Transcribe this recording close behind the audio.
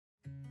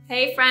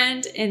Hey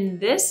friend, in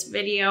this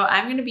video,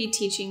 I'm going to be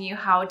teaching you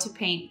how to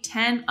paint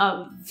 10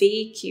 of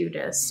the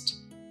cutest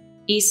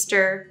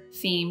Easter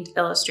themed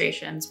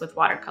illustrations with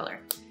watercolor.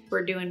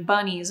 We're doing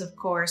bunnies, of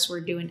course,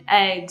 we're doing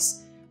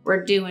eggs,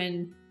 we're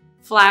doing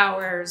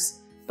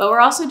flowers, but we're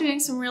also doing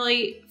some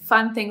really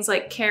fun things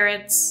like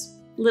carrots,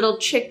 little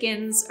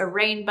chickens, a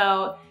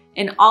rainbow,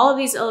 and all of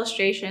these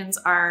illustrations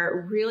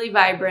are really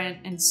vibrant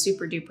and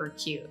super duper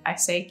cute. I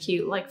say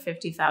cute like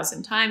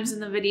 50,000 times in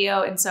the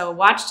video, and so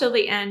watch till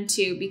the end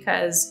too,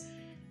 because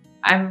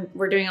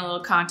we're doing a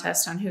little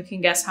contest on who can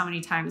guess how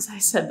many times I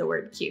said the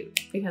word cute,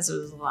 because it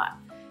was a lot.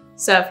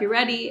 So if you're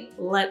ready,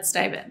 let's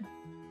dive in.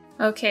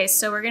 Okay,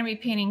 so we're gonna be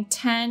painting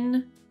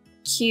 10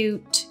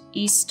 cute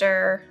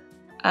Easter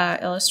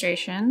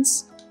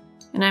illustrations,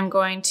 and I'm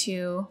going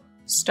to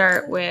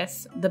start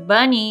with the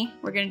bunny.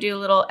 We're gonna do a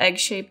little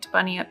egg-shaped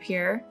bunny up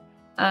here.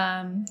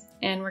 And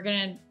we're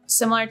gonna,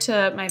 similar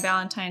to my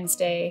Valentine's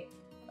Day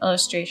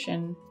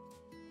illustration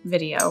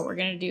video, we're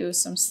gonna do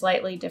some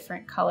slightly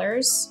different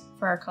colors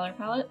for our color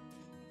palette.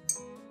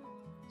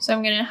 So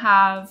I'm gonna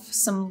have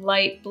some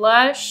light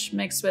blush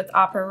mixed with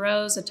Opera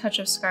Rose, a touch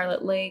of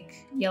Scarlet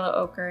Lake, Yellow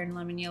Ochre, and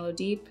Lemon Yellow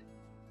Deep.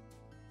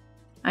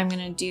 I'm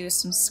gonna do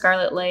some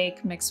Scarlet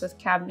Lake mixed with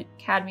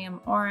Cadmium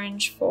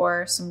Orange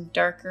for some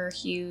darker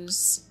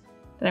hues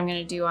that I'm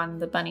gonna do on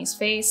the bunny's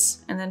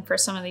face. And then for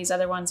some of these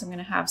other ones, I'm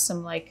gonna have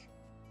some like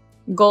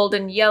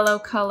golden yellow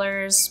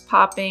colors,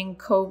 popping,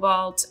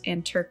 cobalt,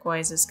 and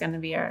turquoise is gonna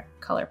be our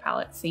color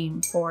palette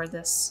theme for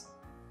this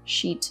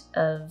sheet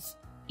of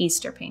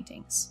Easter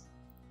paintings.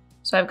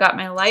 So I've got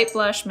my light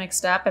blush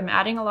mixed up. I'm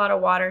adding a lot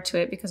of water to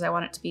it because I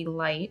want it to be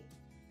light.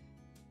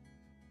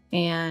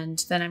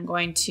 And then I'm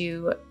going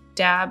to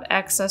dab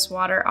excess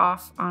water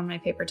off on my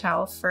paper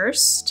towel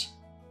first.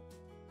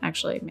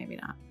 Actually, maybe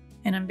not.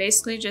 And I'm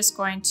basically just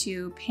going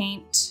to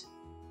paint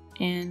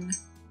in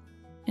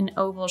an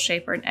oval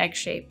shape or an egg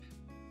shape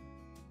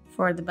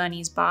for the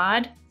bunny's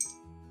bod.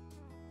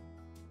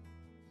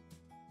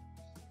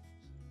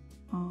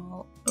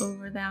 All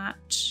over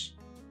that.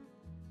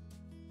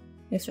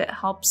 If it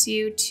helps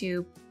you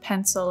to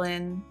pencil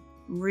in,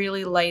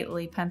 really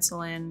lightly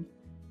pencil in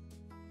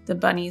the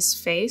bunny's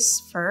face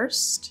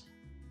first,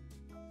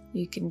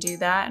 you can do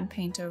that and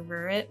paint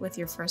over it with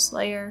your first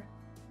layer,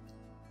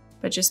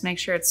 but just make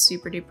sure it's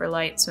super duper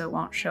light so it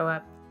won't show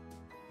up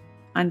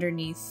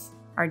underneath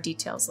our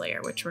details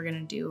layer, which we're gonna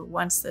do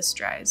once this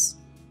dries.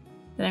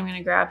 Then I'm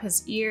gonna grab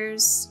his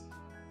ears,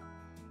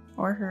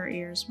 or her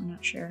ears, we're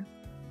not sure.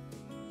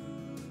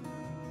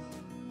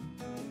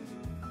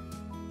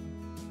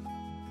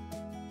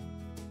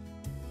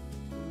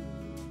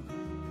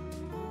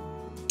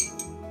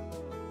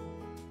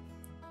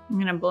 I'm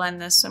gonna blend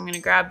this, so I'm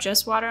gonna grab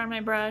just water on my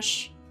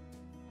brush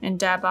and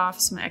dab off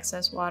some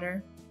excess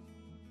water,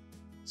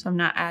 so I'm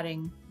not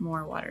adding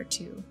more water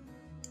to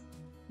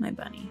my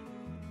bunny.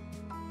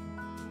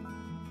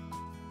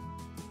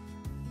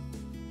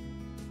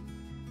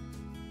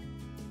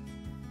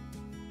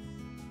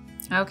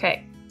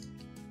 Okay,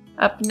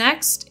 up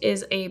next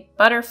is a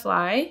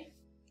butterfly.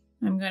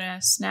 I'm gonna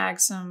snag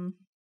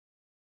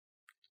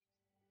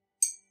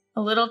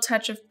a little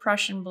touch of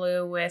Prussian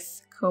blue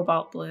with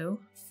cobalt blue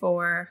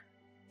for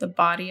the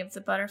body of the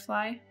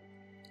butterfly.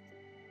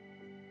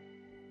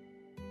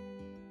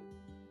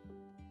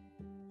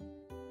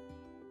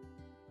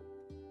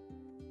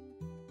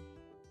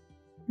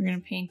 We're gonna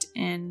paint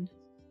in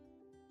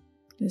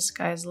this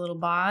guy's little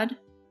bod.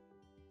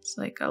 It's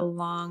like a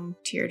long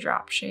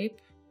teardrop shape.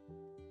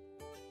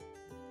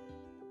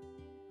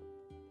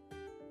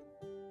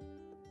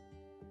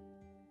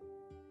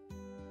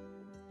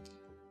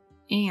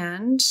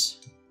 And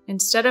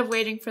instead of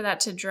waiting for that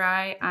to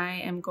dry, I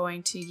am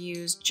going to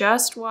use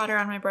just water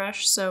on my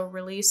brush, so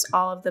release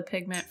all of the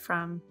pigment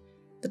from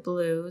the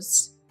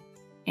blues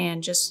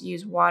and just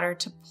use water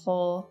to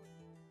pull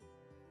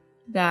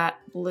that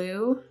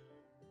blue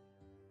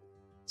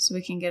so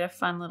we can get a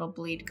fun little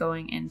bleed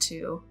going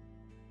into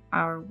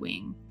our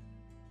wing.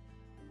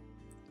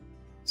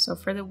 So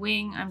for the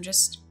wing, I'm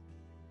just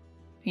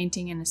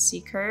painting in a C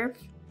curve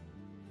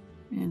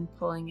and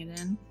pulling it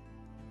in.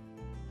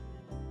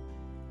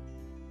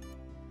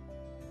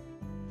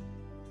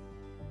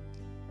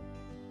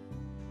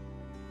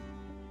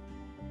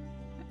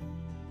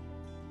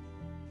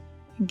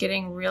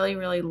 Getting really,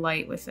 really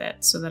light with it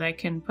so that I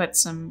can put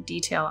some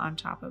detail on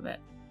top of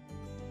it.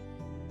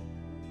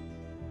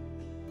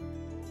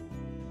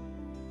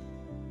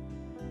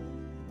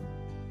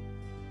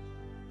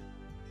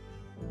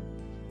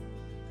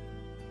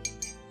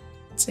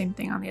 Same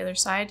thing on the other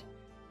side.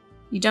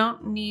 You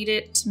don't need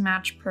it to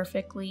match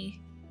perfectly.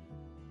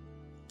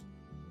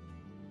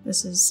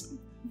 This is,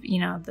 you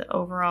know, the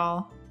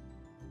overall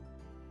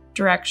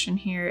direction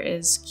here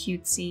is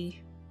cutesy,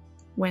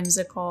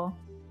 whimsical.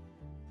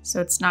 So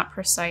it's not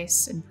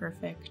precise and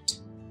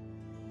perfect.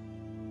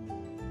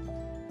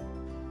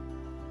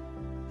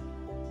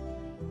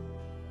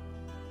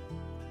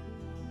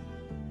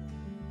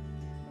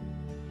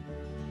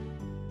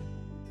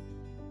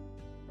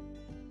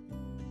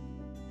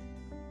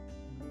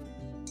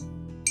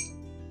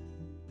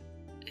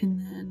 And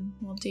then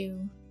we'll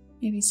do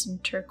maybe some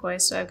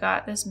turquoise. So I've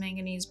got this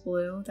manganese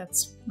blue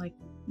that's like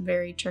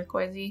very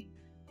turquoisey.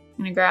 I'm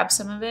gonna grab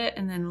some of it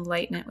and then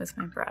lighten it with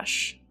my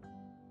brush.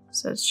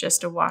 So it's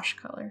just a wash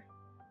color.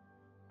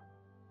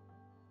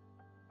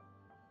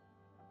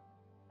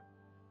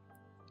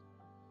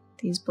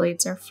 These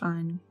blades are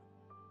fun.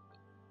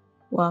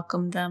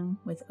 Welcome them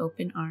with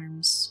open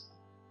arms.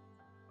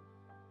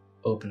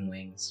 Open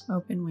wings.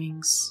 Open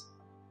wings.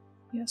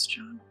 Yes,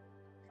 John.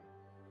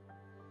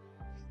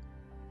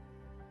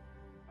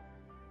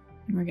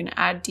 And we're gonna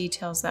add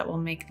details that will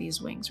make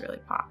these wings really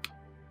pop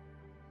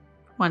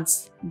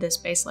once this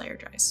base layer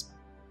dries.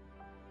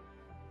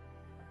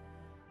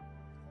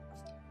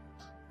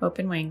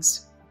 Open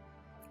wings.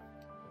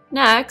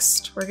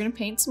 Next, we're gonna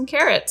paint some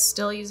carrots,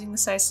 still using the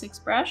size 6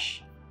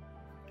 brush.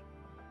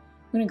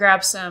 I'm gonna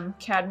grab some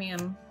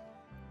cadmium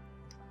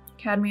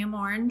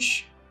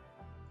orange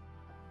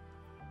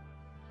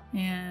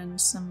and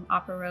some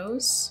opera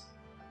rose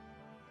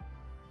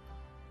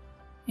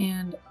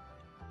and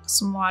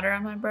some water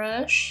on my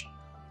brush.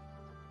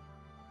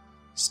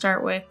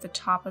 Start with the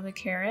top of the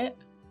carrot.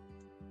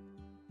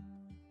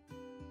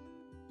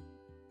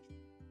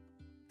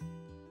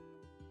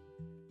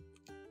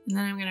 And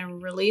then I'm going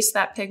to release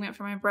that pigment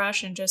from my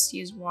brush and just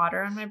use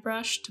water on my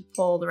brush to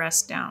pull the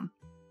rest down.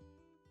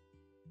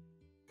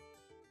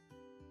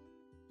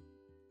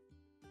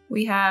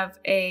 We have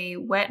a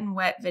wet and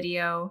wet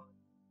video,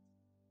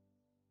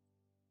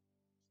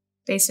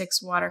 basic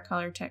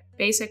watercolor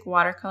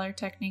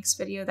techniques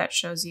video that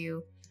shows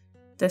you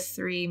the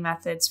 3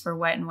 methods for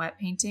wet and wet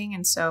painting.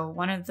 And so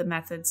one of the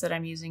methods that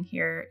I'm using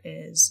here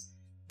is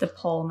the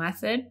pull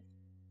method.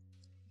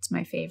 It's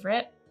my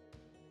favorite.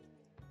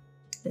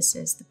 This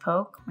is the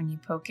poke, when you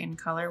poke in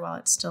color while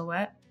it's still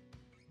wet.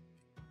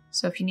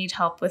 So if you need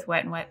help with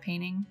wet and wet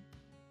painting,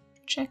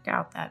 check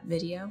out that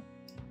video.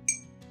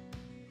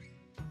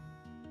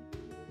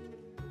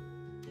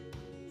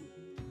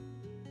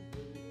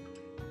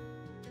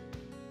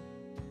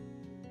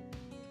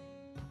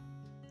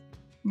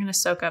 I'm gonna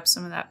soak up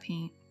some of that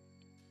paint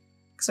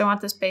because I want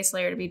this base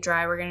layer to be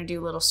dry. We're gonna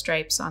do little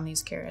stripes on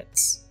these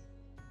carrots.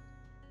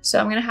 So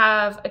I'm gonna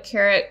have a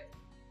carrot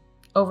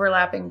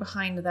overlapping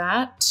behind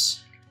that.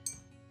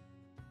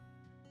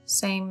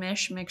 Same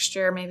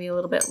mixture, maybe a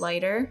little bit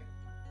lighter.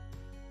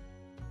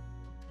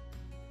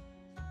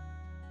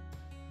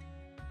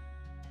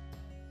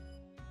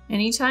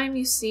 Anytime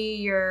you see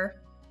your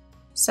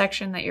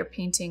section that you're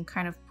painting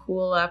kind of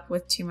pool up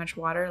with too much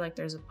water, like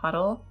there's a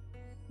puddle,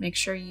 make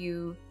sure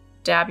you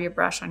dab your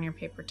brush on your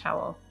paper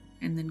towel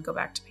and then go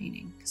back to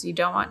painting because you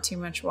don't want too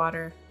much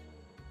water.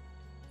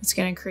 It's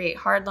going to create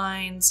hard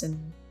lines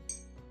and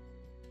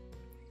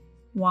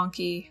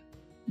wonky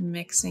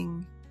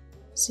mixing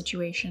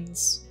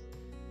situations.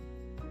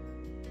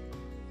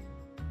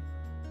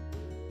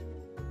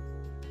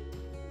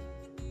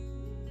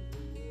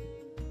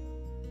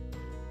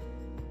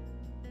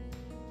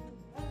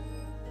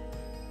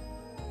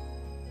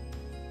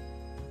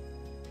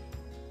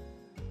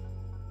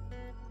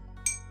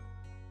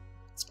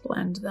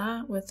 Blend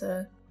that with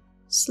a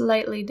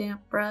slightly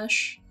damp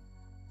brush.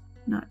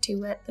 Not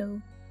too wet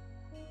though.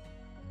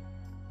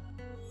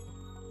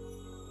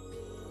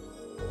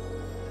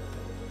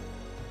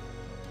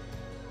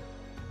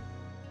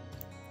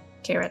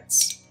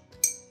 Carrots.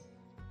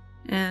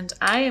 And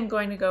I am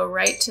going to go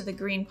right to the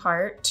green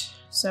part.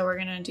 So we're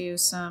gonna do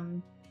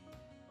some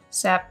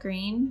sap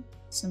green,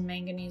 some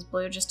manganese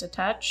blue, just a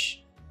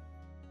touch,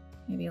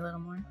 maybe a little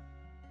more.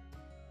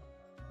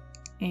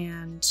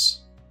 And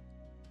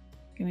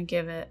gonna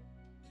give it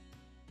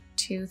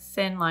 2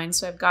 thin lines.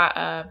 So I've got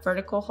a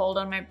vertical hold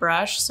on my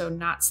brush, so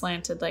not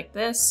slanted like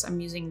this.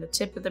 I'm using the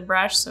tip of the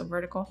brush, so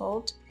vertical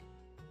hold.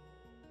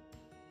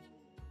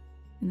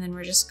 And then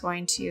we're just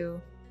going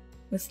to,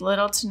 with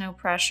little to no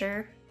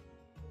pressure,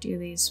 do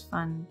these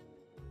fun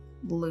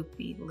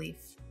loopy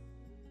leaf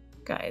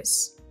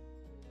guys.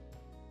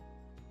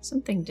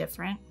 Something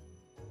different.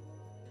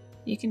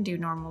 You can do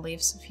normal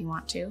leaves if you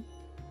want to.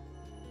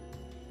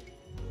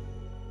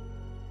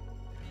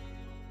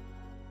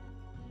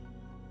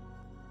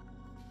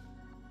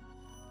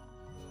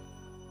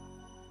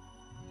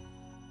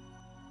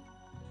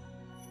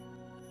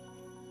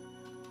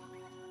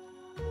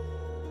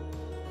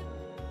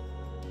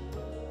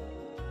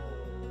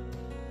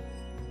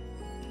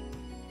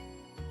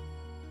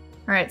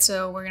 All right,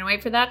 so we're gonna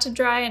wait for that to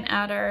dry and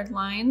add our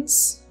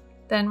lines.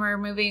 Then we're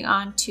moving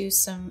on to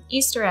some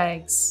Easter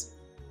eggs.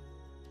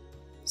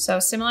 So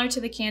similar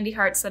to the candy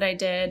hearts that I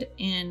did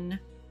in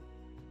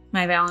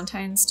my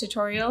Valentine's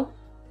tutorial,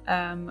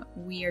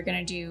 we are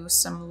gonna do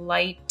some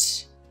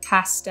light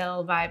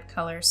pastel vibe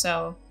color.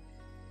 So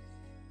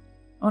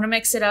I wanna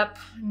mix it up,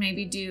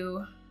 maybe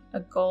do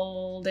a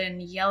gold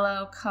and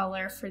yellow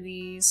color for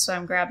these. So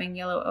I'm grabbing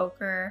yellow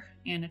ochre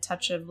and a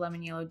touch of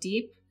lemon yellow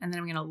deep. And then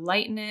I'm gonna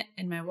lighten it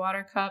in my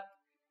water cup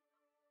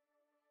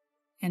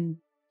and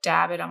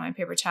dab it on my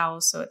paper towel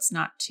so it's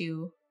not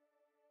too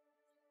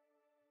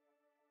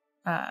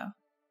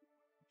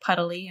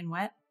puddly and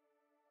wet.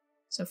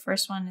 So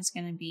first one is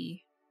gonna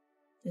be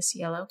this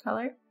yellow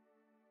color.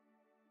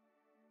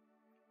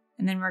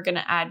 And then we're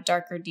gonna add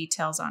darker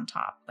details on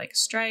top, like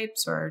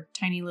stripes or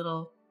tiny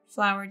little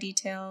flower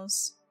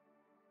details.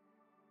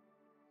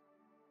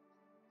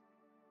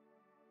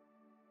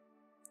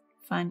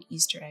 Fun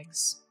Easter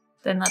eggs.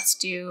 Then let's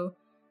do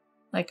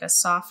like a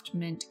soft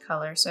mint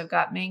color. So I've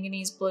got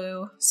manganese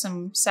blue,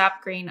 some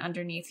sap green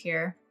underneath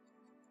here.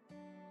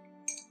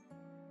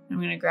 I'm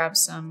gonna grab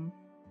some,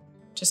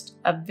 just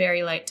a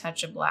very light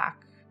touch of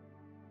black.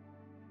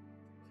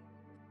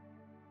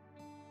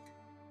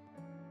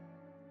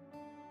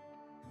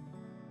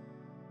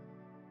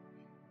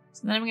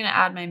 So then I'm gonna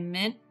add my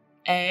mint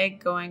egg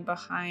going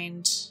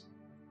behind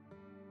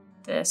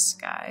this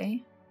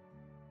guy.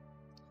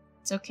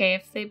 It's okay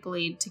if they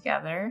bleed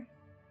together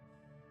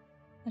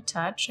a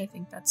touch, I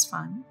think that's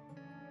fun.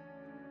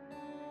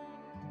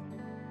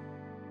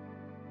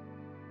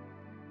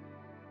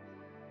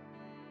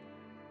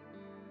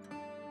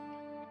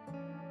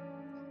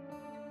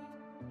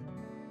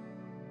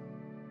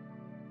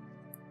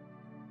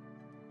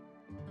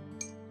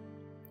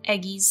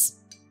 Eggies.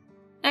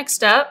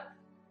 Next up,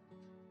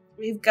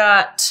 we've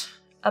got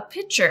a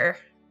pitcher.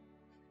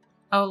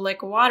 Oh,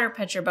 like a water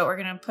pitcher, but we're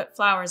gonna put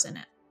flowers in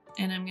it.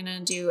 And I'm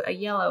gonna do a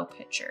yellow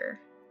pitcher.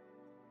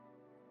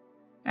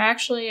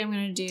 Actually, I'm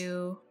gonna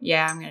do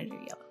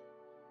yellow.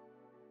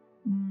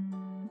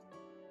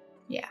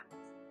 Yeah.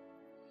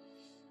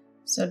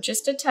 So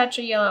just a touch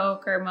of yellow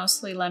ochre,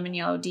 mostly lemon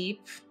yellow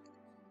deep.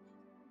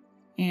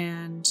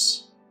 And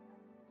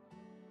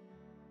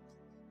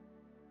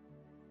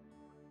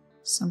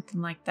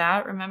something like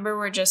that. Remember,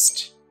 we're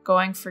just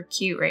going for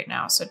cute right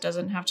now, so it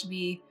doesn't have to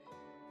be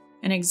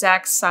an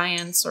exact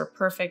science or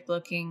perfect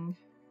looking.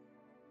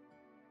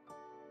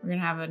 We're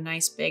gonna have a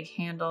nice big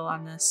handle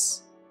on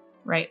this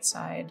right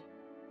side.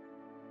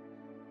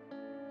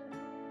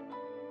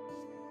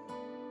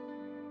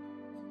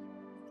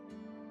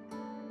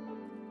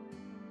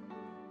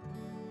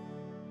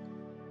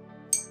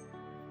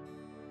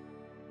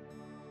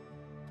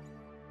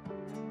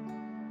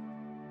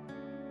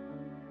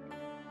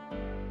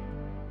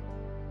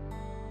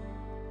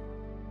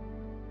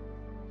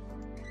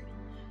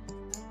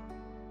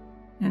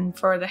 And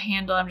for the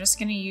handle, I'm just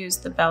going to use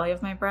the belly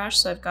of my brush,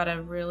 so I've got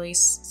a really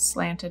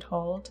slanted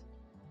hold.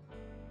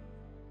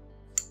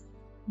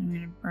 I'm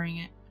going to bring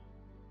it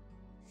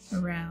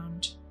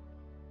around.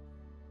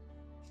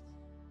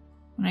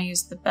 When I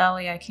use the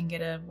belly, I can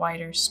get a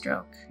wider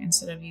stroke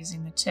instead of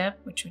using the tip,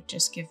 which would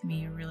just give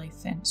me a really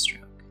thin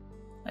stroke,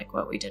 like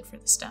what we did for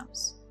the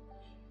stems.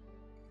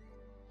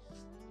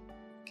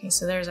 Okay,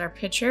 so there's our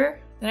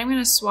picture. Then I'm going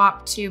to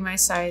swap to my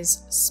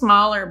size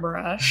smaller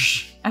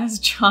brush, as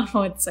John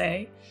would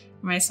say,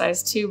 my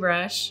size 2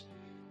 brush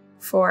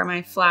for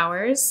my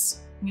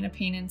flowers. I'm going to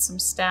paint in some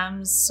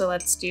stems, so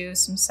let's do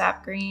some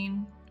sap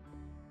green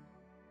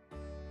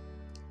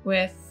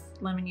with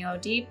lemon yellow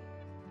deep.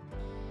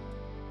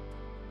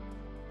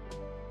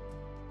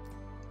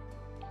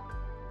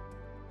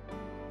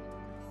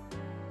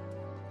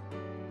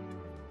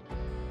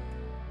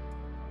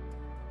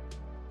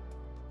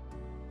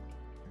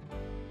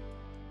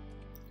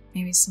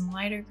 Maybe some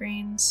lighter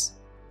greens.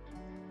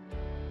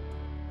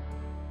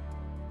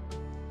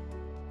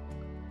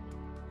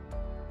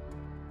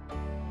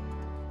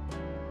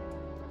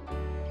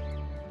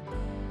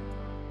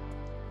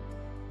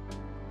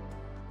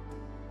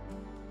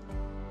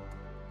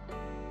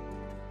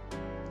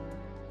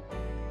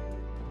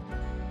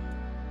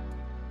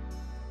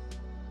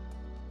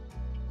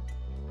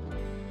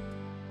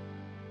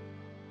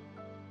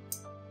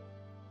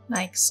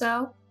 Like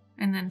so.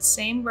 And then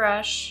same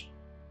brush,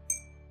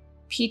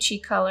 peachy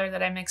color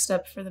that I mixed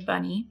up for the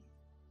bunny.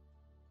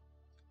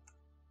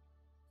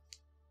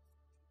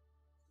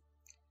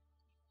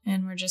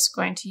 And we're just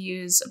going to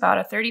use about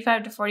a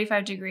 35 to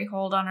 45 degree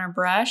hold on our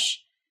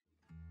brush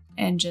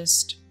and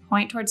just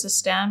point towards the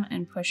stem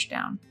and push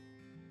down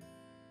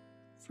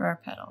for our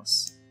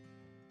petals.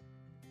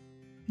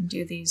 And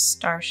do these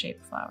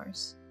star-shaped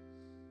flowers.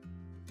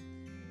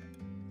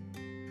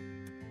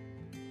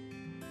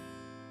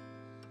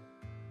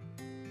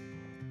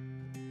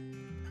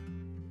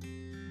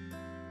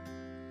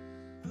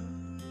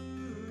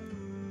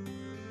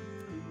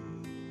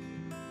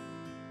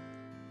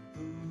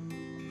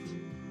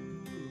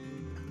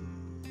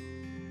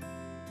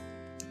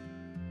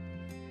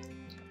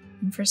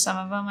 And for some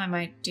of them, I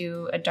might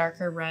do a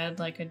darker red,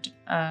 like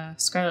a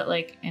Scarlet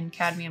Lake and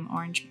cadmium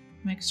orange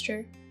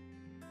mixture,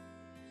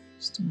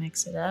 just to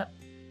mix it up.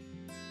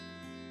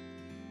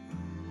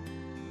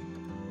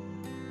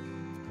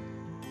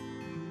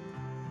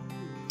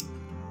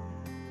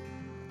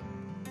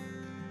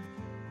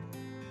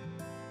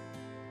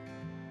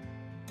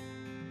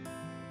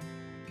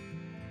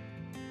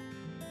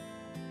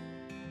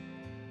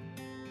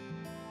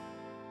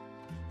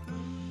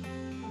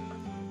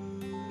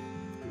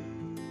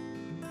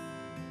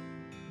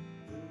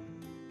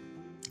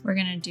 We're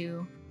gonna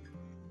do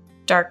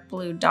dark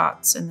blue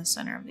dots in the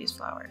center of these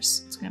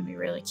flowers. It's gonna be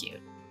really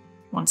cute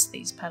once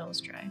these petals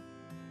dry.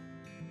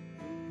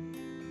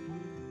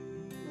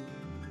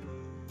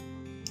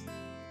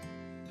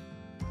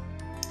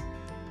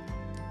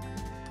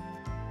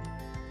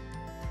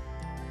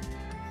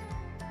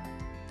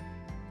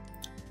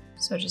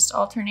 So just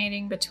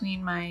alternating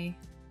between my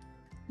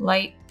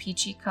light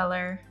peachy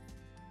color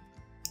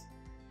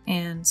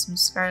and some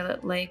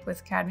Scarlet Lake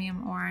with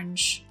cadmium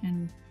orange.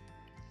 And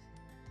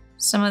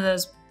some of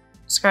those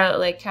Scarlet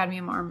Lake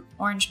cadmium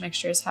orange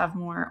mixtures have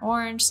more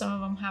orange, some of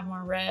them have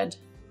more red.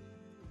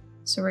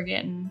 So we're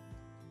getting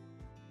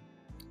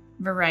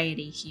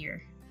variety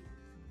here.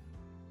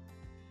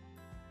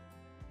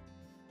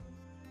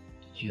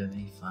 Did you have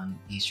any fun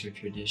Easter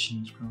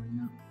traditions growing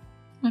up?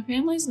 My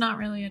family's not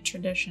really a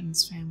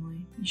traditions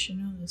family. You should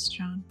know this,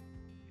 John.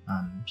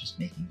 Just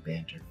making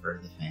banter for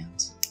the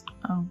fans.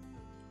 Oh.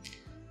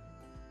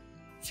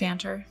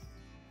 Fanter.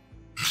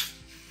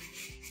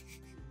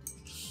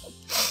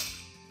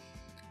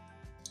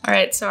 All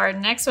right, so our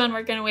next one,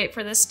 we're gonna wait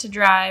for this to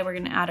dry. We're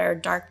gonna add our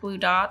dark blue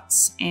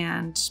dots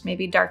and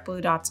maybe dark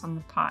blue dots on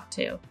the pot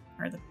too,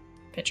 or the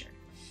pitcher.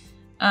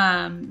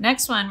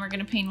 Next one, we're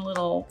gonna paint a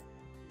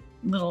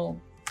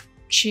little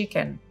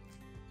chicken.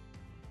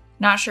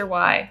 Not sure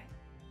why.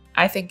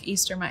 I think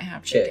Easter might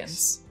have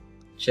chickens.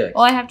 Chicks.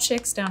 Well, I have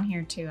chicks down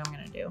here too, I'm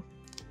gonna do.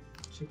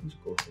 Chicken's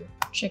cool too.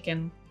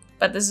 Chicken.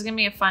 But this is gonna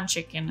be a fun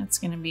chicken. It's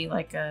gonna be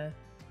like a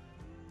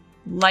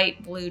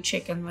light blue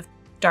chicken with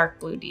dark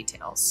blue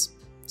details.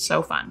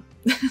 So fun.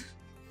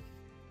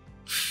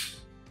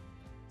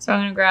 So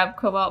I'm gonna grab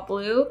cobalt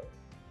blue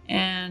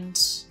and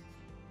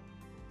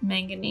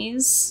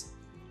manganese.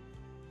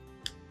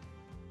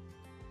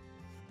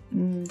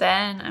 And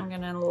then I'm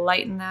gonna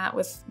lighten that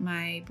with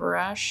my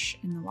brush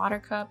in the water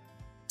cup.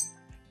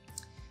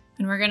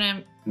 And we're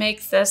gonna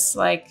make this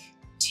like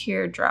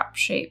teardrop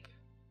shape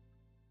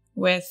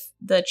with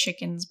the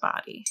chicken's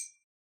body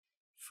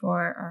for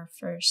our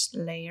first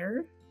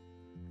layer.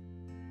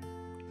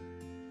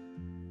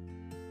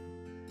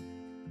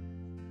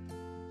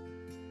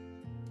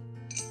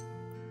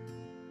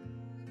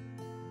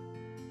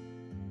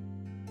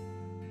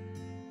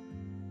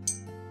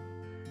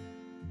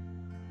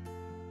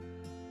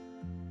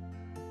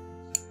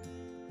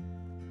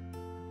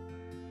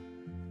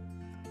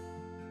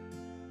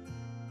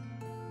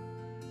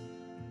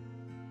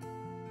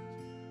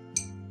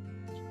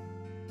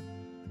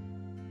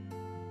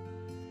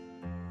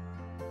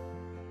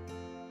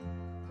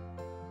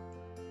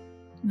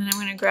 And then I'm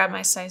going to grab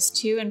my size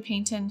 2 and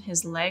paint in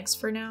his legs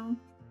for now.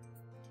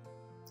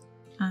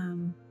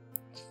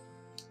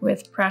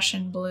 With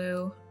Prussian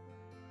blue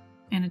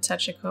and a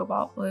touch of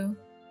cobalt blue.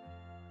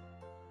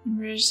 And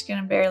we're just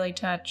going to barely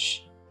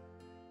touch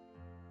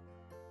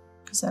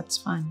because that's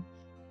fun.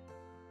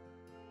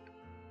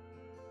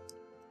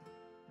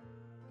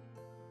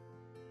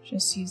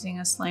 Just using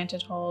a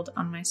slanted hold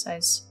on my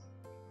size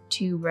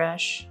 2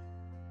 brush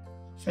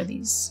for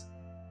these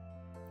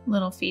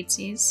little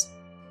feetsies.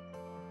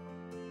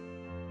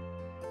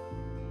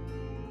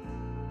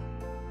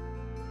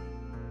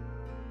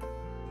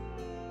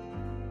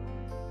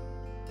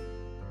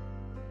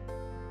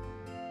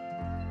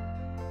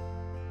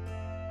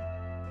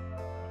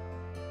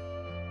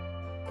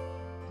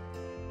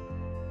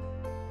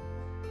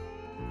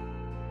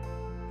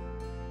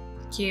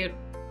 Cute.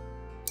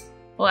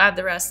 We'll add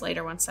the rest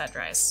later once that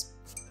dries.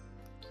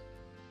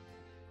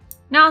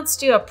 Now let's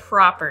do a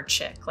proper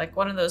chick, like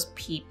one of those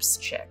Peeps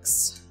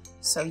chicks.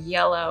 So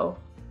yellow,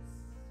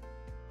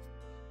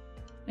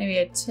 maybe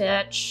a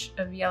touch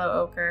of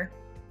yellow ochre.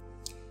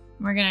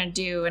 We're gonna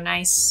do a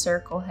nice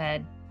circle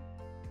head.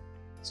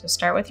 So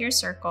start with your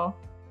circle.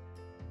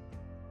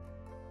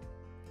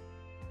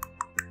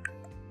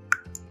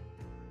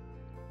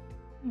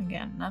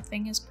 Again,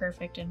 nothing is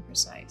perfect and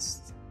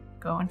precise.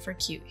 Going for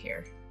cute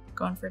here.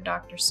 Going for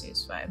Dr.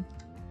 Seuss vibe.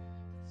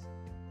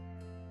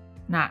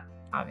 Not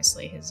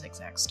obviously his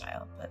exact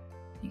style, but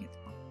you get the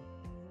point.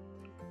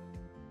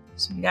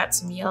 So we got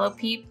some yellow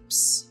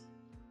peeps.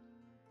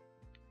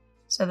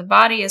 So the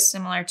body is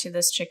similar to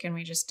this chicken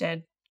we just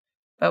did,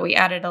 but we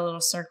added a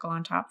little circle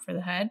on top for the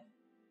head.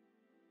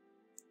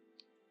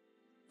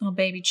 Little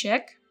baby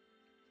chick.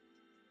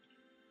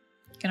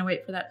 Gonna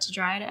wait for that to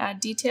dry to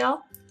add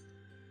detail.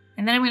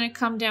 And then I'm going to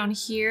come down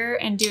here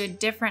and do a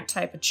different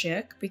type of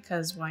chick,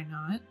 because why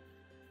not?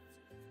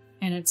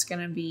 And it's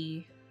going to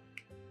be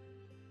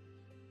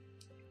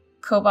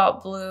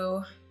cobalt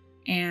blue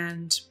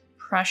and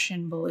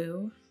Prussian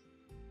blue.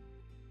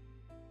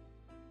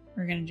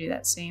 We're going to do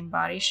that same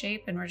body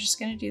shape, and we're just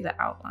going to do the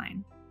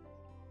outline.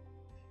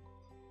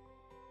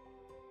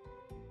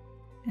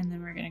 And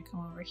then we're going to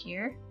come over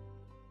here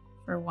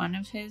for one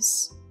of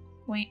his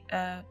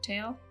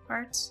tail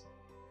parts.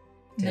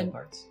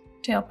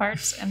 Tail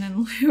parts, and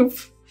then loop.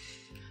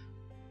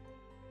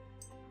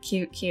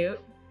 Cute, cute.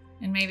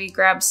 And maybe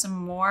grab some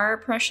more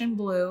Prussian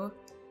blue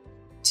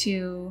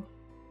to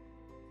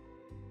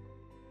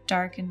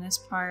darken this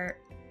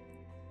part.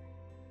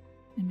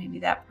 And maybe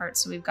that part,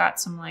 so we've got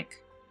some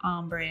like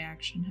ombre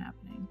action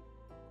happening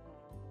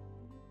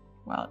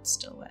while it's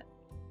still wet.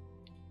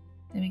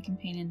 Then we can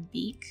paint in the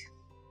beak.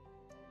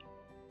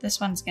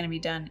 This one's gonna be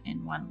done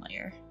in one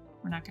layer.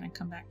 We're not gonna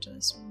come back to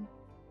this one.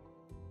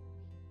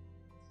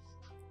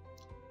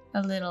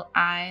 A little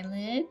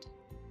eyelid,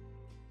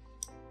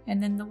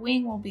 and then the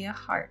wing will be a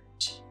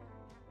heart.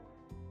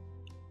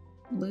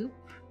 loop,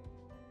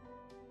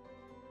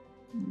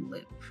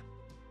 loop.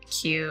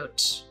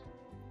 Cute,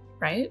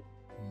 right?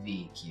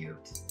 V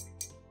cute.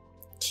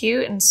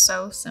 Cute and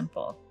so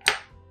simple.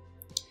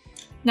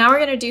 Now we're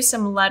gonna do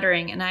some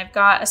lettering, and I've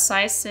got a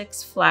size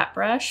 6 flat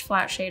brush,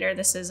 flat shader.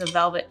 This is a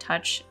Velvet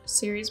Touch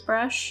series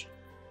brush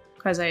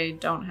because I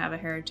don't have a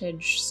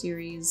Heritage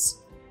series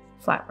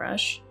flat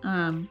brush.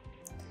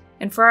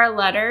 And for our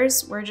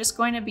letters, we're just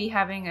going to be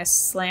having a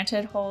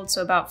slanted hold,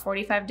 so about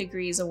 45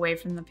 degrees away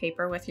from the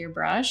paper with your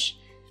brush.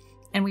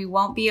 And we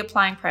won't be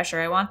applying pressure.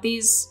 I want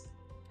these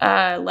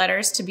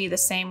letters to be the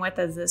same width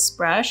as this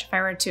brush. If I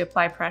were to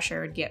apply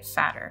pressure, it would get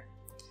fatter.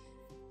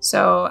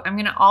 So I'm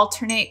gonna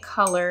alternate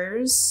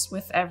colors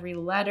with every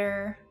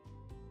letter.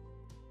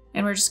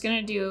 And we're just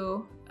gonna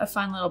do a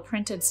fun little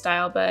printed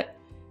style, but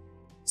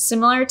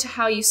similar to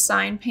how you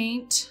sign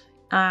paint,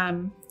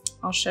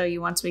 I'll show you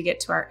once we get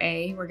to our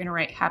A, we're gonna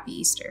write Happy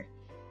Easter.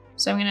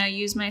 So I'm gonna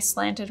use my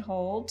slanted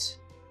hold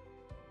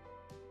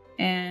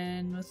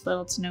and with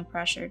little to no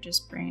pressure,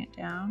 just bring it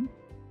down.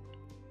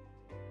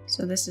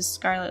 So this is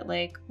Scarlet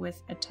Lake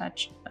with a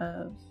touch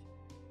of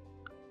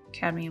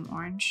cadmium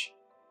orange.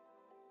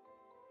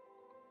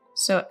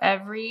 So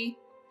every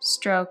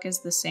stroke is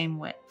the same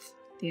width,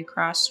 the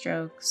across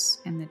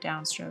strokes and the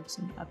down strokes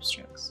and the up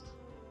strokes.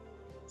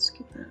 Let's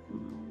get that a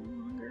little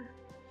longer.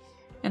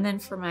 And then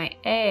for my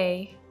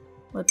A,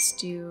 let's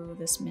do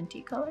this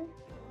minty color.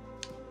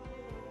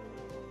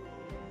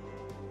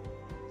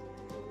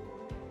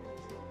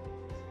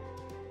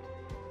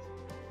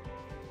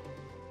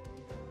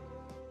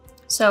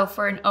 So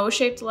for an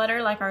O-shaped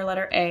letter, like our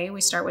letter A,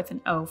 we start with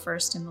an O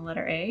first in the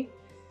letter A.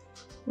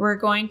 We're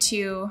going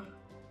to,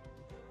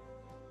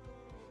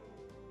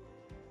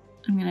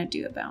 I'm gonna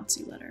do a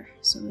bouncy letter.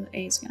 So the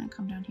A is gonna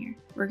come down here.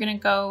 We're gonna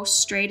go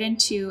straight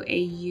into a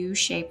U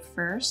shape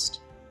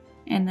first,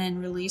 and then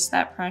release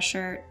that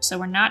pressure. So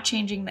we're not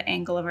changing the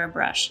angle of our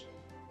brush.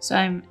 So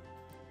I'm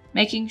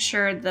making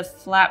sure the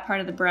flat part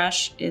of the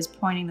brush is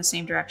pointing the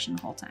same direction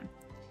the whole time.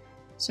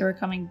 So we're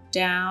coming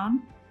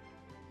down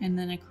and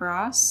then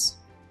across.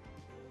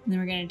 And then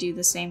we're gonna do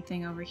the same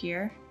thing over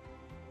here.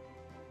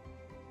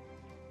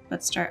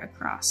 Let's start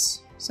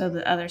across. So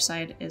the other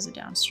side is a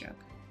downstroke.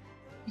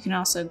 You can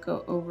also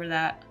go over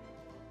that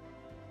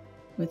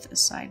with a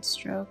side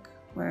stroke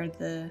where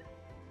the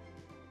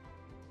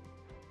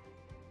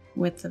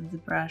width of the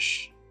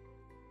brush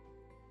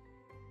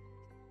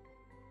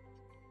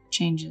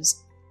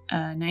changes a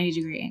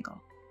 90-degree angle.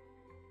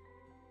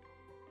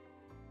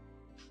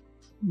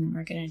 And then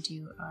we're gonna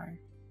do our,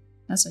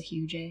 that's a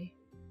huge A,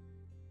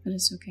 but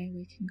it's okay,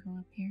 we can go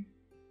up here,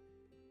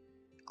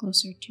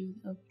 closer to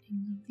the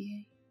opening of the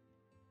A.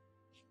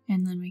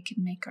 And then we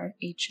can make our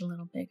H a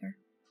little bigger.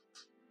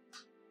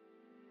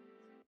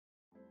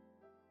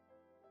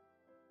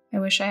 I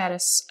wish I had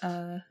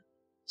a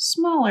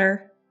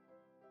smaller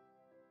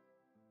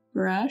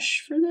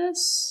brush for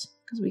this,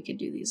 because we could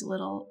do these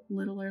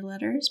littler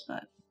letters,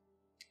 but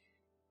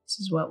this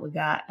is what we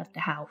got at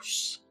the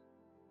house.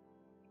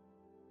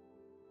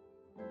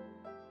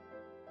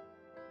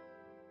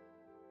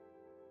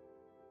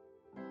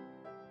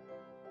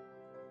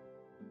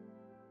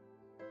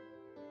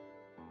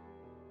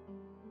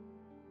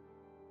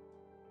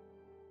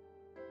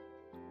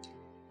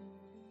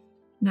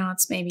 Now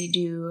let's maybe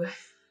do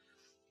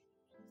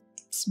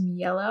some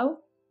yellow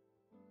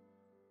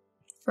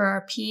for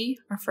our P,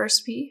 our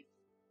first P.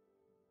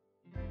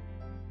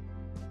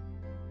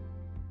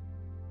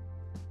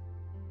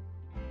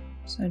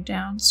 So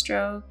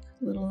downstroke,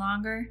 a little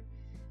longer.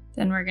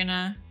 Then we're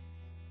gonna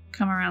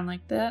come around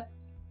like that.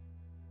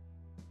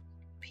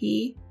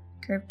 P,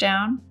 curve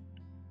down.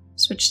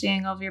 Switch the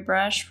angle of your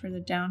brush for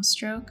the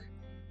downstroke.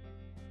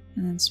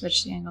 And then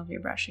switch the angle of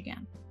your brush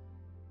again.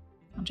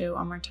 I'll do it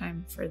one more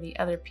time for the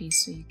other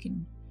piece so you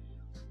can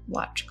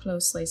watch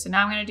closely. So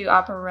now I'm gonna do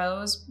Opera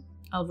Rose,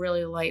 a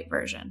really light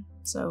version.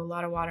 So a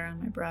lot of water on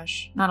my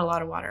brush. Not a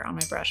lot of water on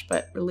my brush,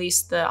 but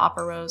release the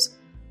Opera Rose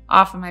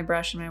off of my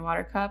brush and my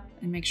water cup,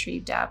 and make sure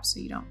you dab so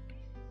you don't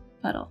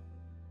puddle.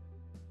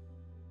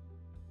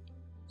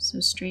 So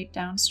straight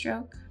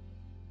downstroke.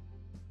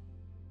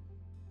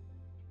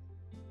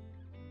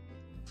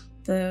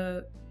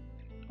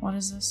 What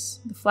is this?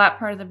 The flat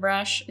part of the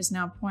brush is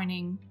now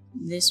pointing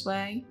this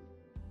way.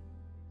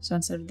 So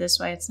instead of this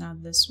way, it's now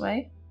this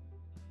way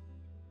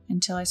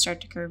until I start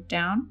to curve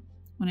down.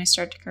 When I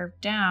start to curve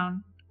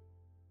down,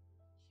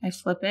 I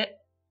flip it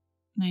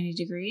 90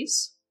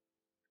 degrees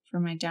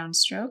for my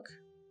downstroke,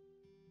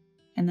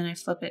 and then I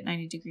flip it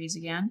 90 degrees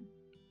again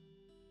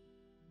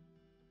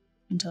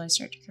until I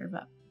start to curve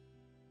up.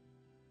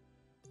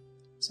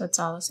 So it's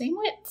all the same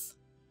width.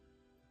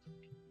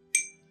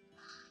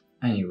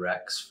 Any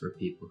recs for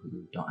people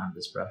who don't have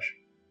this brush?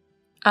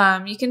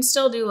 You can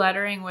still do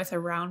lettering with a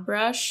round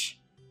brush.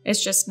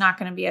 It's just not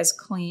going to be as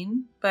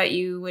clean, but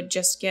you would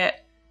just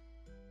get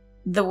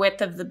the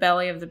width of the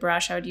belly of the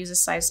brush. I would use a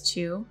size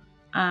 2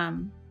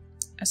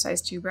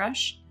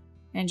 brush,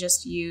 and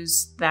just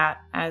use that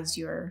as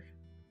your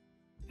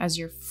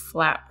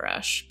flat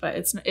brush. But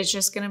it's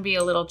just going to be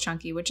a little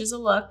chunky, which is a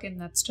look,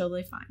 and that's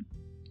totally fine.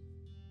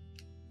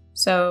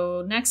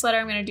 So next letter,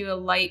 I'm going to do a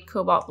light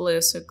cobalt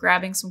blue. So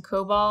grabbing some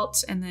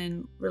cobalt and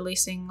then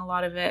releasing a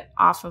lot of it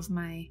off of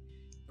my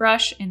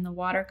brush in the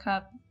water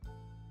cup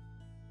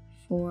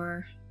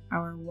for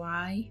our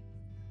Y.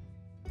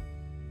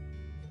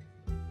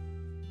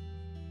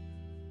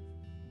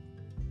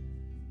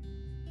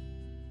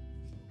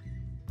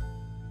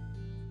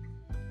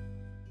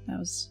 That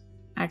was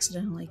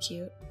accidentally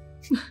cute.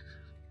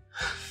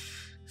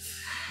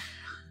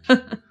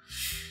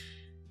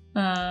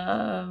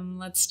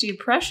 Let's do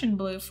Prussian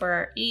blue for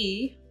our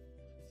E.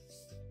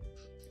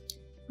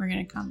 We're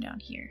gonna come down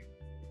here.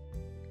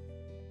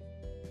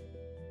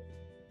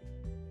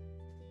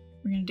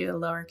 We're gonna do a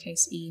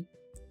lowercase e.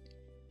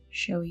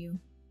 Show you.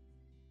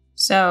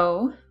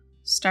 So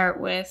start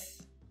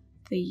with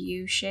the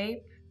U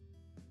shape,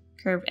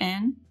 curve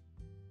in,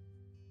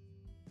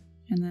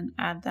 and then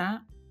add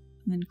that,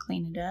 and then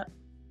clean it up.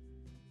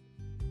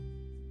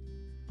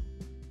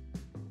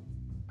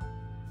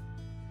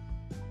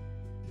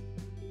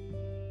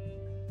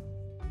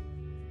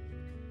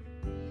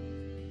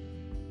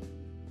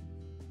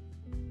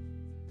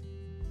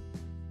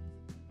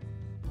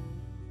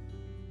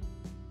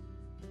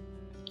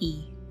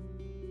 E.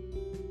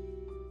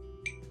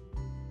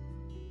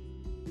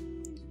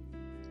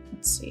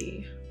 Let's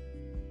see.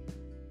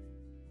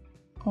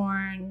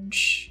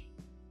 Orange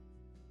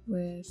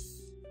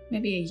with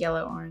maybe a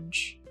yellow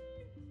orange,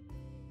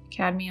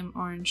 cadmium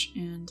orange,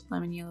 and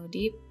lemon yellow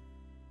deep.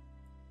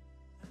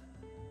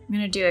 I'm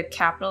going to do a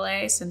capital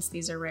A since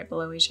these are right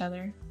below each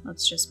other.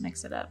 Let's just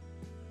mix it up.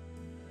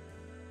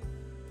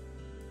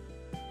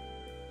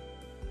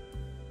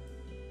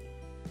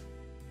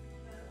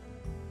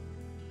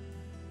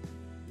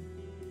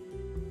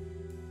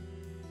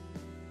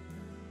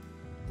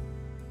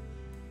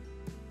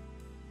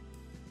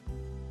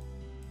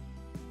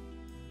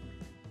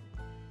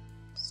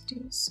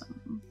 Do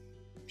some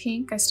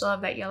pink. I still have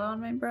that yellow on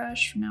my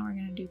brush. Now we're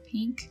going to do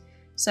pink.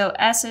 So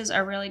S's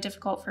are really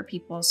difficult for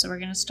people. So we're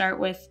going to start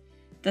with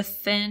the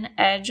thin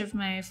edge of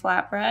my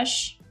flat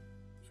brush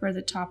for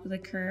the top of the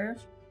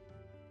curve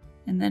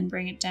and then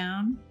bring it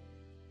down.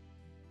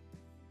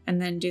 And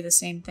then do the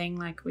same thing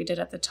like we did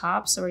at the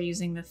top. So we're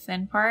using the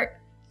thin part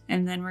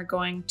and then we're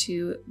going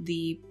to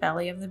the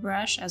belly of the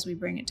brush as we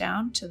bring it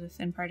down to the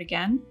thin part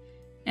again.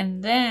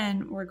 And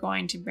then we're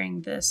going to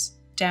bring this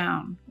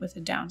down with a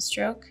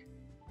downstroke,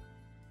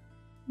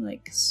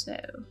 like so.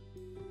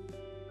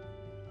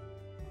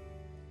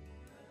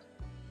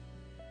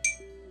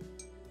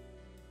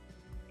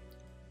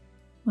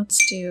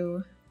 Let's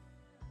do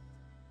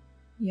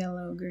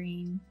yellow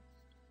green,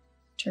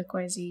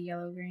 turquoisey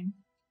yellow green.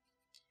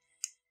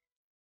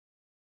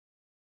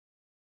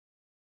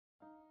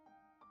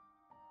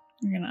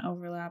 We're gonna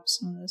overlap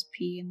some of this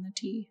P and the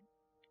T.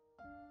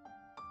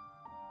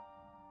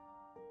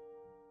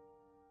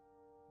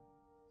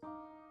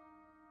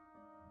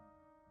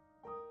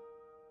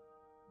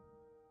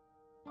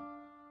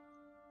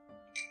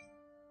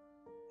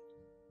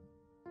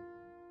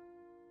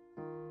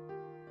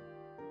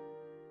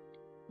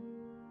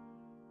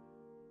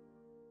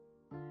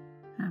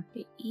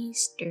 Happy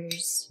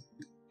Easters.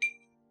 You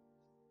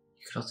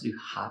could also do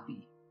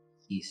Happy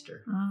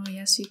Easter. Oh,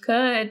 yes, you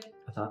could.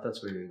 I thought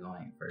that's where you were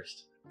going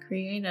first.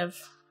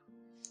 Creative.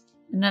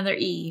 Another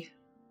E.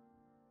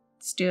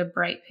 Let's do a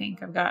bright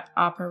pink. I've got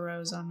Opera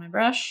Rose on my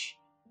brush.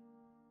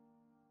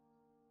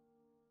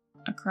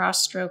 A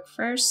cross stroke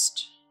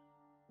first.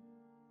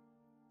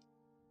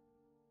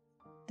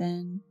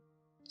 Then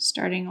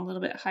starting a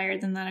little bit higher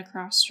than that, a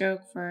cross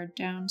stroke for a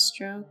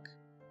downstroke.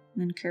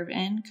 And then curve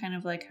in, kind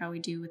of like how we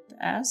do with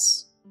the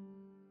S.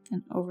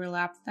 Then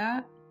overlap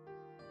that.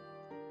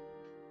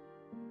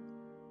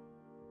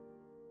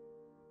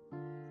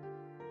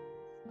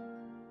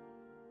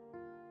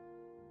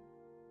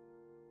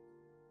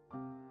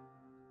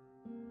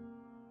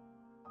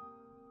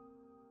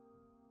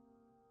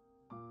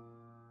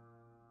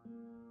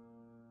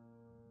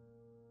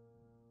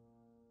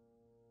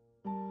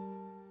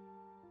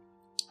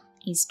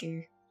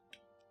 Easter.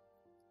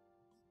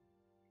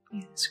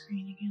 Yeah, the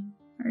screen again.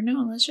 Or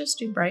no, let's just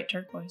do bright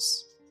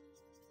turquoise.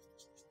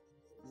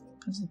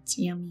 Because it's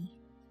yummy.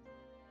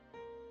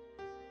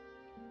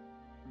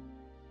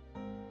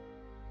 I'm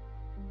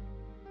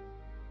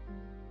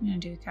gonna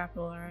do a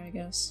capital R, I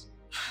guess.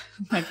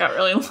 That got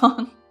really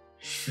long.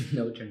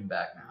 No turning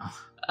back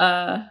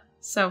now.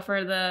 So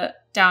for the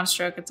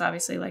downstroke, it's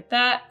obviously like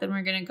that. Then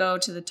we're gonna go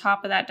to the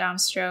top of that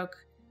downstroke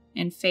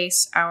and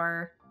face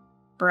our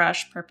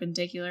brush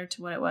perpendicular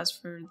to what it was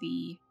for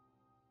the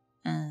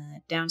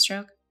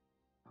downstroke.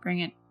 Bring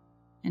it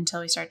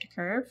until we start to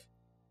curve.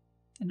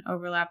 Then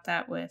overlap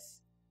that with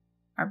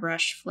our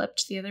brush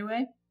flipped the other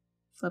way.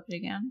 Flip it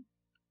again.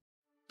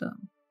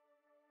 Boom.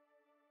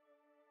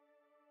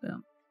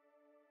 Boom.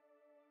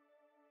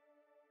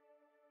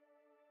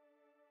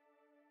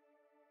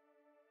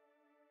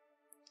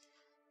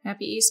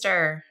 Happy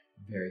Easter.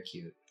 Very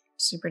cute.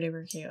 Super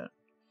duper cute.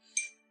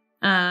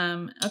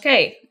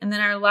 Okay, and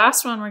then our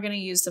last one, we're going to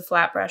use the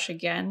flat brush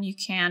again. You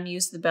can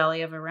use the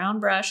belly of a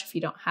round brush if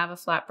you don't have a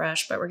flat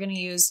brush, but we're going to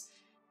use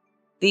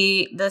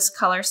this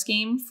color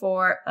scheme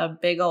for a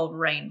big old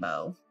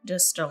rainbow,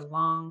 just a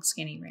long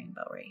skinny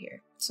rainbow right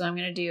here. So I'm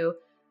gonna do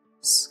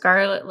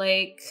Scarlet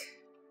Lake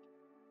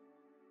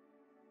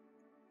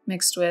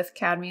mixed with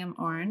cadmium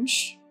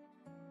orange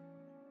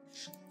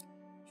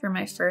for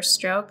my first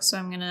stroke. So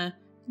I'm gonna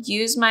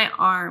use my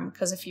arm,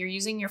 because if you're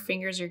using your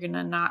fingers, you're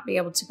gonna not be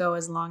able to go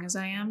as long as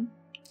I am.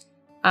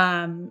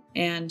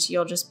 And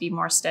you'll just be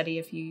more steady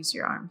if you use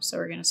your arm. So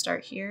we're gonna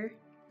start here.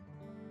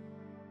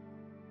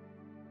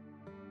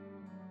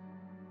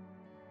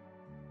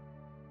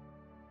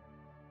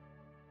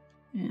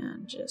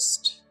 And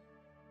just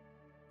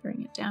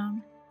bring it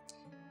down.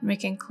 And we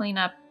can clean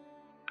up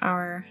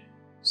our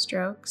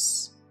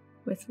strokes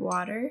with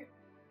water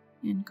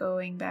and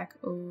going back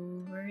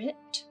over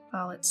it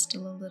while it's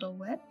still a little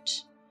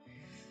wet.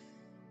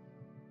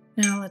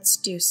 Now let's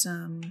do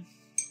some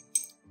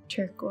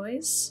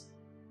turquoise.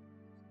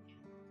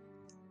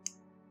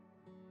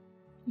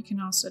 You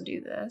can also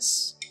do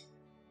this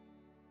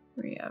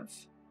where you have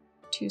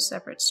 2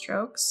 separate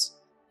strokes.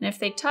 And if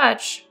they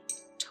touch,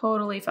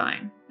 totally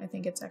fine. I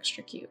think it's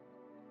extra cute.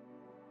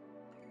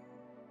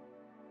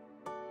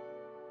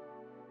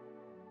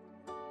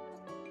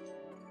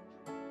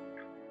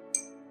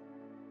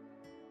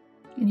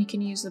 And you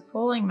can use the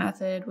pulling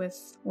method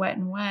with wet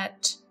and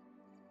wet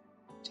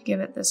to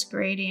give it this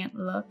gradient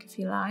look if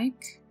you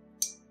like.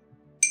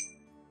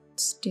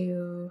 Let's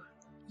do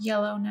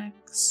yellow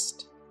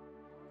next.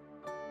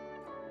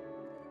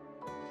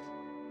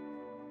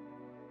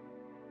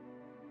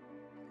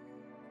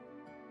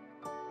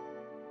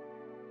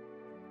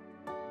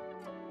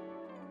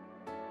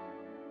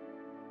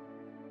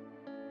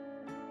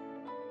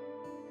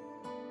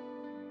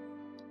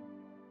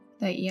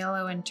 That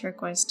yellow and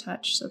turquoise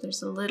touch, so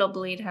there's a little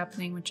bleed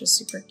happening, which is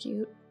super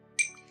cute.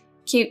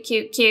 Cute,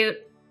 cute, cute.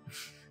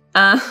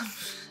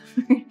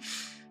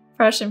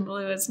 Prussian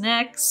blue is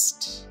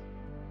next.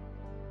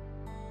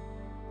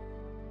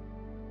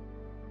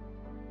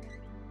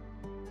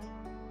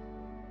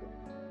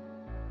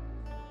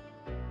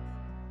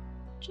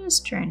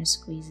 Just trying to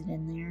squeeze it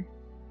in there.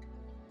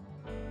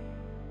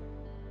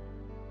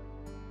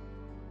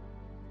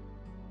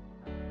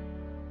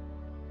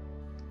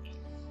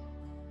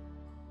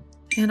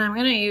 And I'm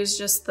gonna use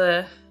just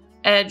the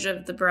edge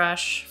of the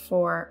brush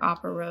for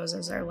Opera Rose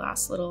as our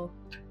last little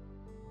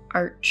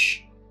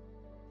arch.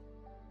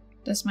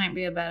 This might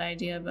be a bad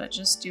idea, but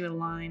just do a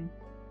line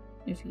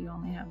if you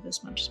only have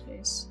this much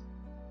space.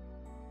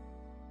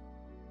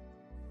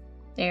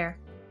 There,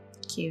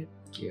 cute.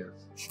 Cute.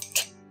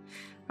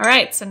 All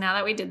right, so now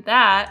that we did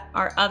that,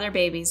 our other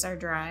babies are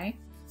dry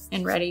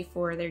and ready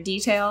for their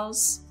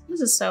details. This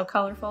is so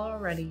colorful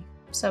already,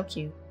 so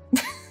cute.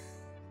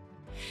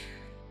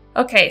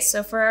 Okay,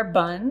 so for our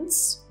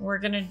buns, we're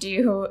gonna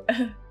do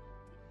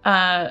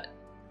our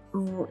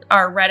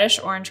reddish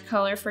orange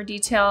color for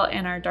detail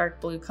and our dark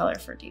blue color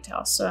for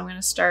detail. So I'm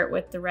gonna start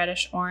with the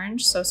reddish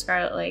orange, so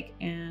Scarlet Lake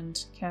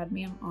and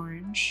cadmium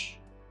orange.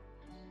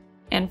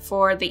 And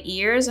for the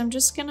ears, I'm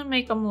just gonna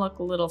make them look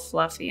a little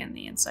fluffy on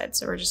the inside.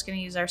 So we're just gonna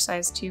use our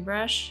size 2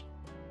 brush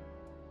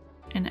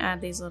and add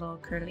these little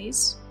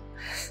curlies.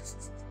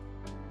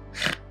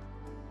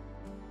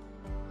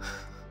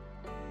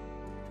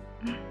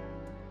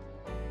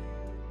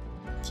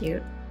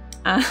 Cute.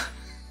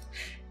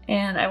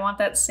 And I want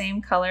that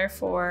same color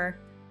for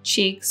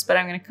cheeks, but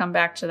I'm gonna come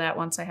back to that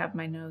once I have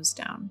my nose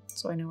down,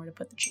 so I know where to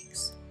put the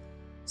cheeks.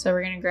 So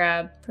we're gonna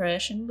grab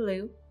Prussian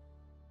blue,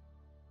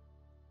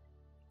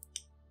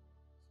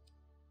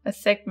 a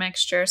thick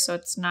mixture so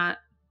it's not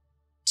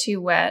too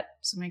wet,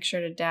 so make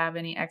sure to dab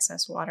any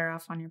excess water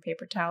off on your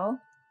paper towel.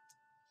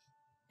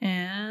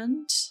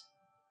 And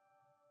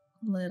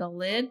little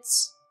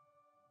lids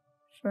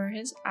for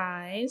his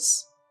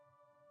eyes.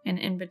 And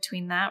in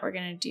between that, we're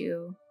gonna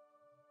do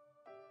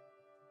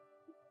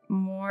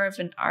more of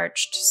an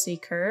arched C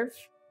curve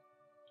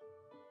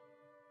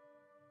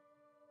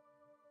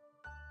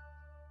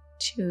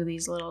to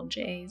these little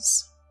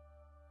J's.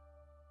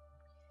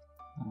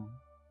 Oh.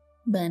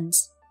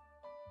 Buns.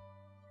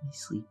 He's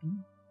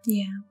sleeping?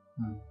 Yeah.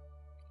 Oh.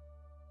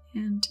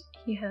 And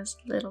he has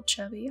little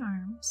chubby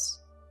arms.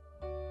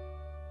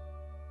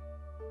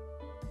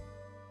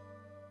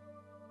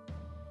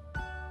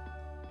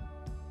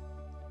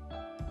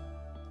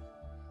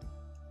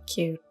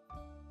 Cute.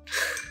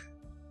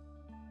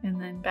 And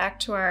then back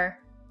to our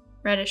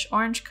reddish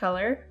orange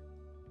color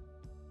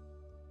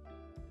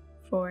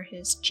for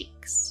his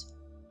cheeks.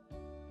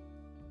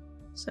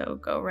 So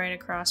go right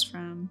across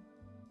from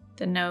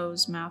the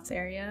nose mouth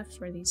area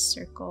for these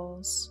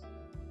circles.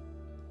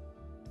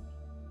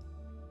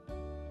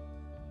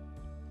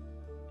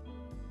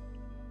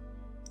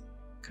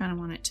 Kind of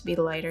want it to be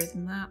lighter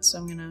than that, so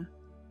I'm gonna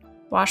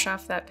wash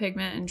off that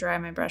pigment and dry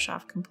my brush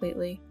off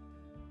completely.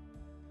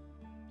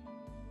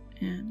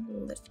 And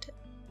lift it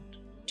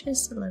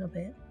just a little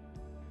bit.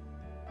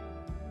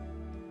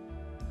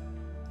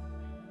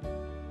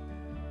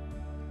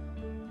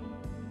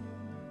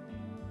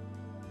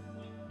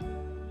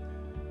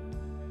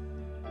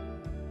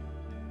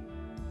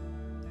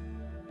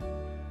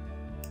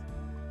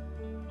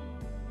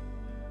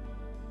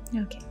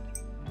 Okay.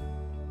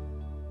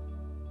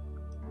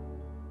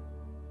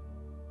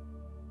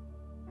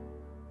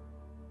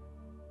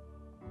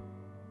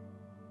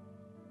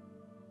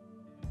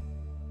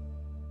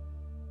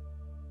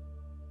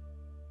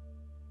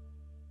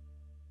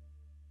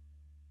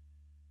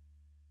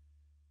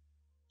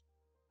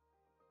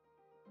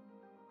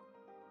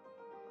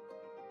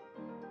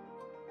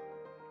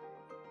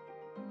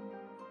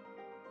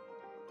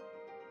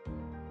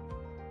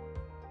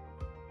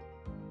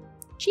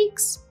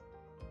 Cheeks.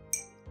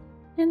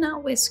 And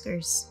not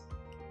whiskers.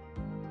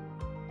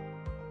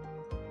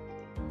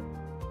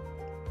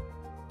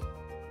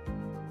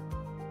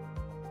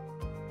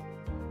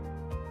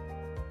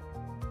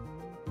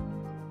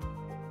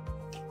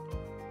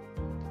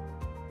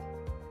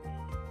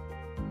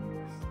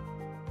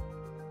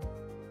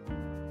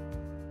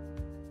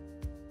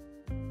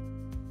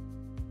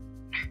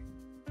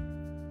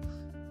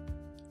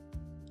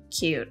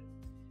 Cute.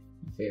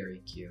 Very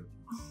cute.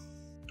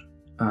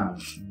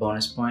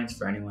 Bonus points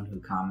for anyone who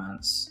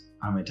comments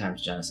how many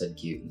times Jenna said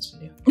cute in this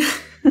video.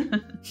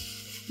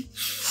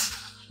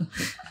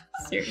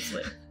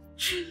 Seriously.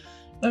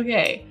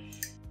 Okay.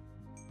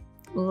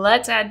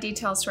 Let's add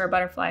details to our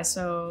butterfly.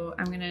 So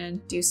I'm gonna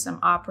do some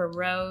opera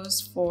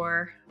rose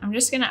I'm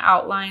just gonna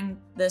outline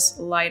this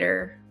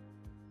lighter,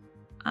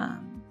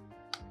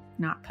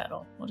 not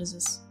petal. What is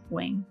this?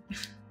 Wing.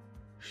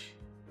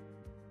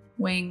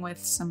 Wing with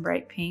some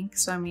bright pink.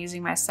 So I'm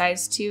using my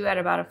size 2 at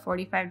about a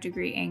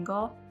 45-degree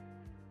angle.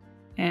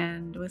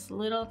 And with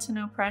little to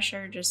no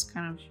pressure, just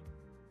kind of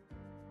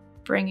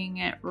bringing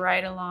it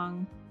right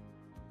along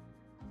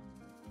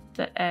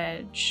the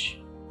edge.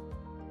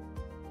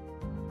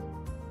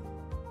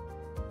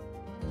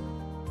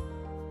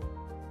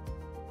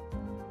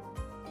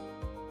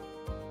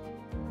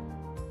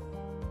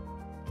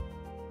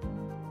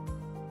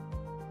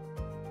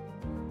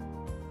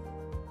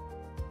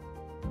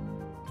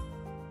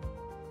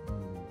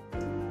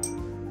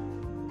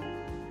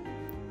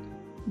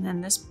 And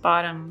then this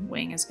bottom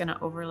wing is going to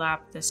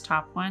overlap this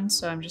top one,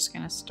 so I'm just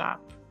going to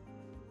stop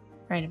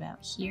right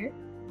about here.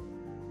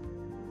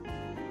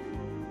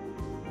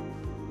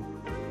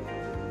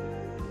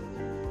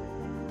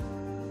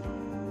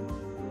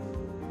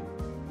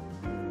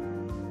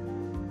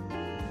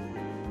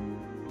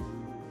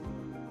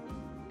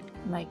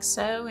 Like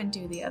so, and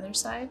do the other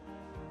side.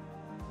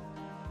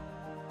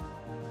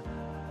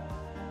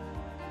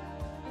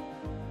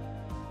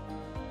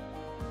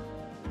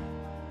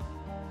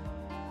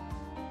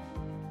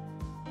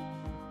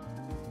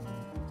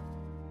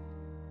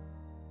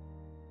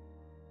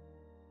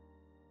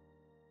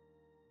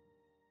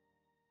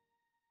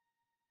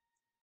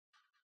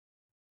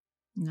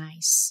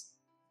 Nice.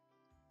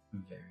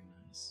 Very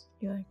nice.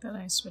 You like that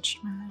I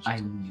switched my edge?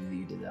 I knew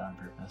you did that on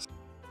purpose.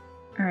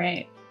 All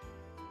right,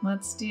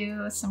 let's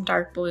do some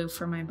dark blue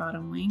for my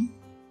bottom wing.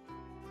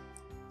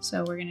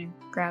 So we're gonna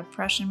grab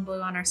Prussian blue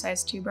on our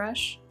size 2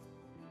 brush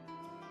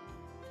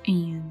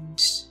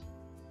and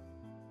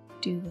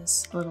do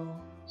this little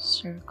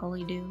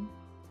circle-y-do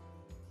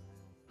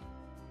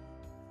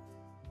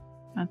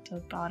at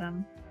the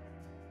bottom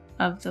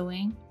of the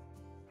wing.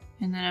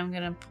 And then I'm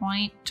gonna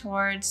point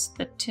towards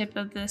the tip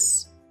of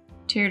this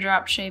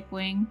teardrop shaped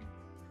wing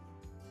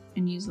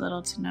and use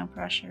little to no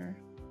pressure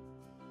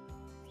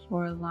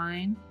for a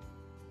line,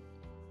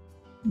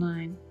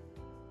 line,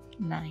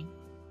 line,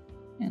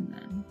 and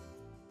then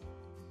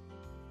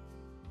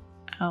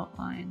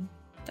outline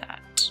that.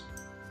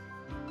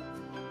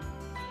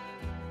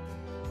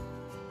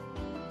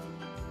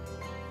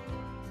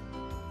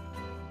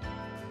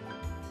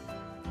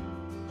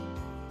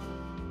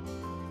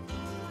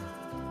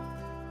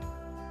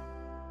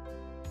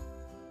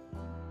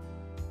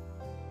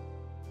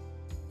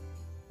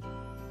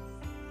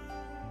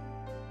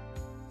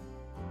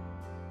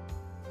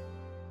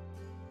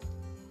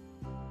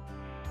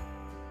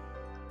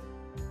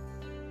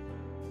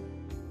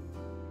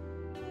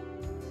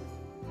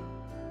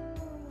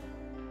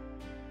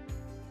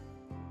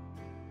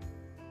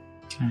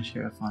 Can I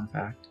share a fun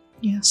fact?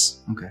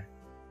 Yes. Okay.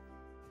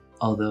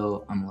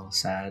 Although I'm a little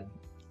sad,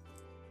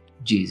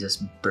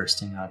 Jesus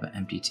bursting out of an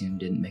empty tomb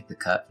didn't make the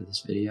cut for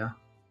this video.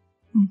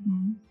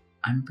 Mm-hmm.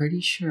 I'm pretty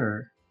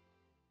sure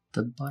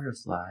the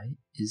butterfly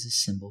is a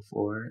symbol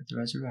for the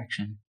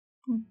resurrection.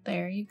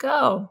 There you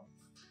go.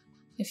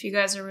 If you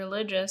guys are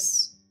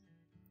religious,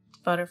 the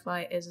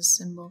butterfly is a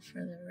symbol for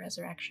the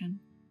resurrection.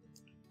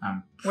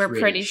 We're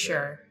pretty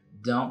sure.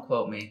 Don't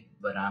quote me,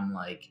 but I'm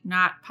like...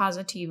 Not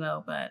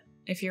positivo, but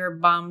if you're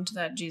bummed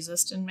that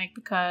Jesus didn't make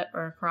the cut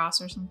or a cross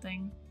or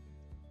something,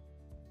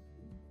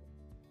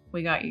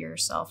 we got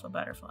yourself a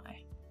butterfly.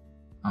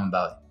 I'm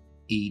about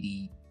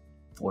 84%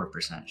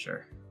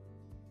 sure.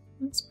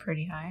 That's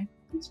pretty high.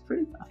 That's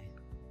pretty high.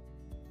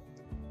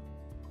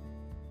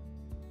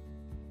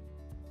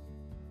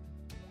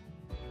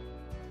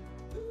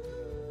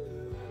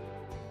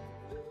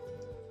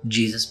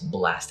 Jesus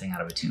blasting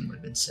out of a tomb would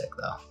have been sick,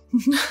 though.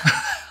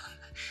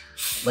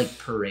 Like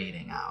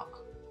parading out.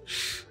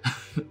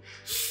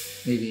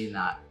 Maybe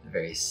not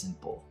very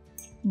simple.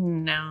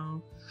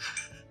 No.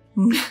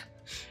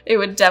 It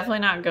would definitely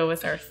not go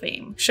with our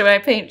theme. Should I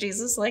paint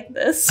Jesus like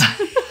this?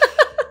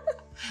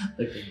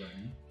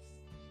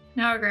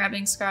 Now we're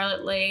grabbing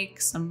Scarlet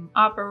Lake, some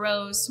Opera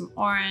Rose, some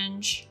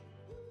orange.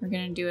 We're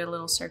gonna do a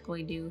little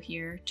circly-do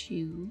here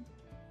too.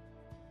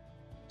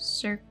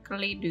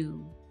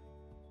 Circly-do.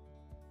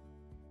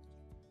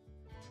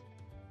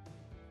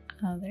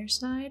 Other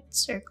side,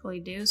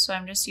 circly-do. So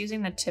I'm just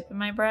using the tip of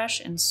my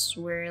brush and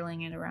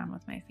swirling it around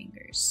with my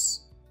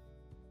fingers.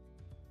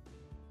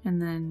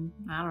 And then,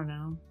 I don't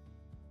know,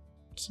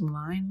 some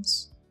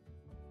lines.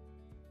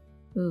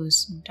 Ooh,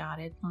 some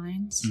dotted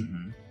lines.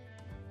 Mm-hmm.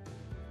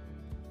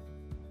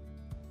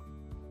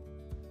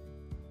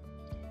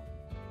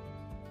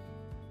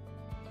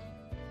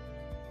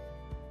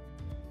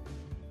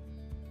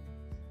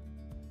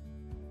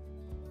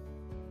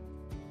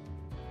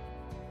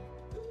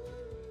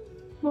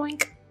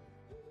 Boink.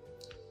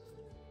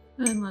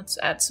 And let's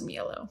add some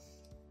yellow.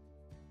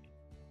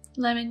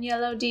 Lemon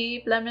yellow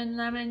deep, lemon,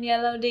 lemon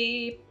yellow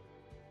deep.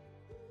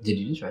 Did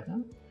you just write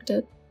that? I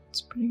did.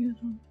 It's pretty good,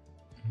 huh?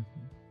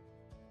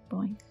 Mm-hmm.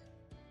 Boink.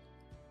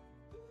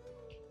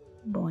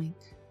 Boink.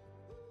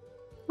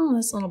 Oh,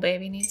 this little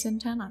baby needs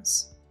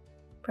antennas.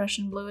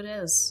 Prussian blue it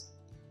is.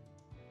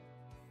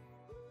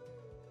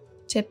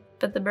 Tip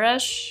of the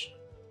brush.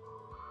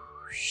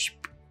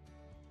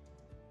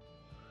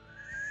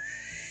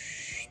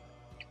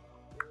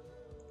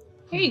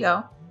 Here you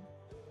go.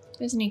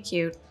 Isn't he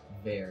cute?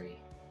 Very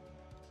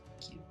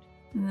cute.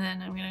 And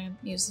then I'm gonna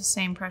use the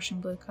same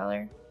Prussian blue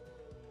color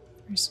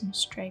for some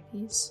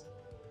stripies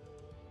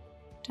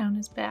down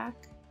his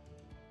back.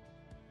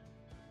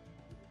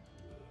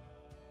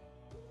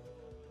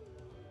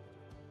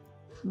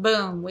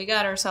 Boom, we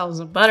got ourselves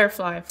a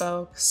butterfly,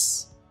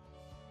 folks.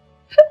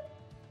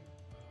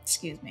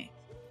 Excuse me.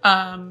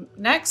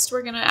 Next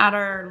we're gonna add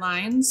our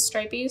lines,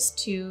 stripies,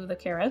 to the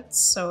carrots.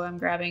 So I'm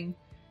grabbing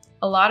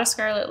a lot of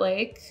Scarlet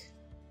Lake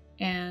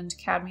and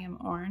cadmium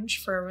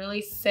orange for a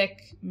really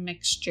thick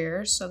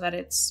mixture so that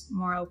it's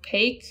more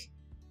opaque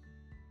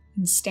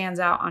and stands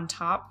out on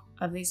top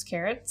of these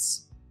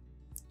carrots.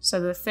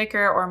 So the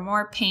thicker or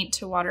more paint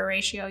to water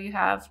ratio you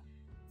have,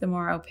 the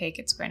more opaque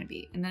it's going to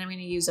be. And then I'm going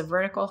to use a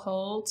vertical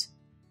hold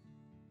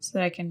so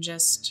that I can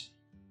just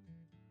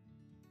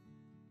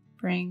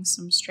bring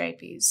some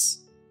stripies,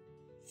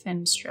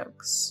 thin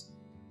strokes.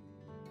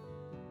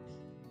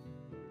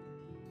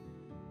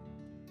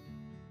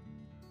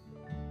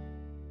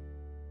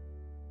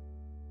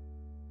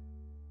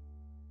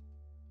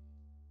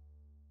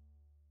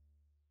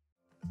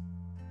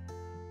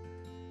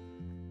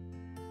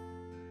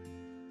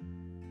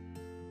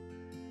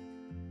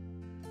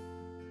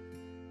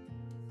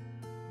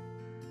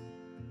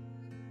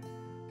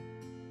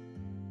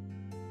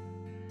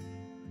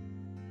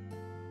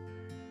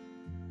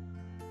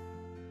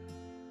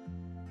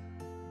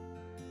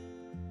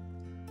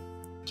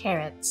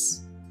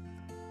 Carrots.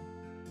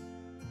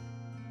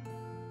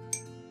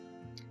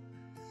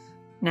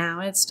 Now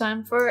it's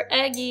time for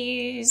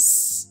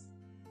eggies.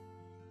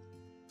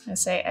 I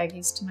say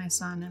eggies to my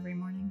son every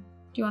morning.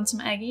 Do you want some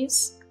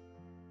eggies?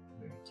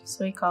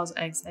 So he calls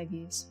eggs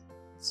eggies.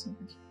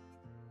 Super cute.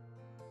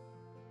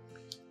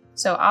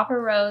 So Opera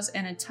Rose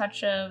and a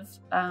touch of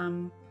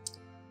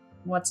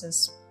what's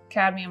this?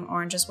 Cadmium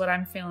orange is what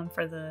I'm feeling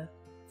for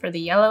the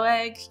yellow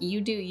egg.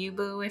 You do you,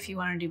 boo. If you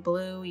want to do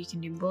blue, you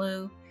can do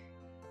blue.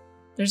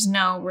 There's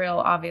no real,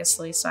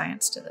 obviously,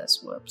 science to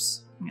this.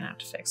 Whoops. I'm gonna have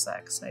to fix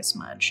that because I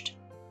smudged.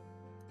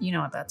 You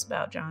know what that's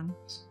about, John.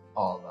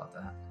 All about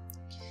that.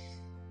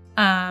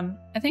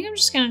 I think I'm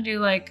just gonna do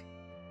like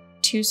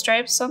 2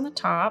 stripes on the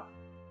top.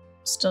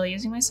 Still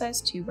using my size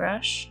 2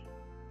 brush.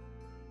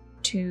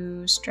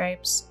 2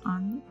 stripes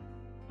on the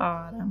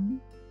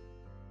bottom.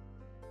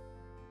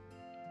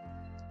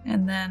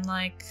 And then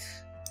like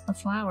a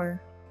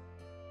flower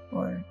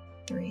or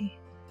 3.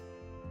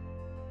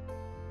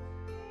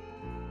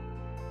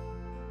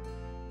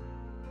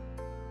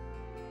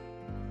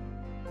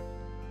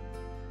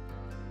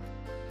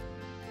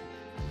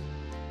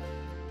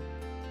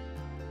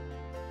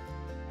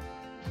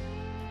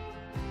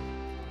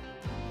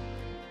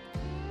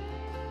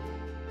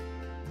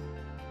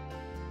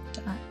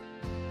 Dot,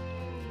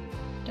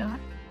 dot.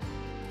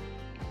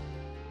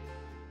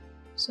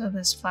 So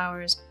this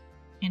flower is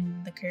in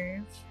the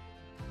curve.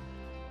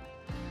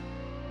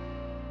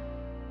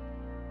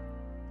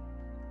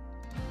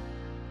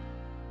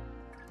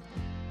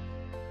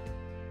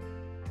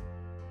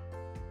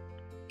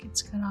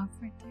 Gets cut off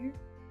right there.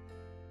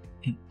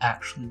 It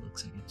actually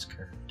looks like it's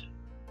curved.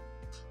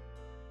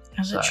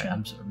 As it Sorry,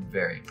 should. I'm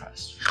very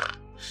impressed.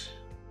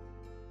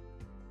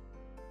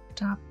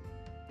 Top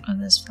of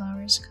this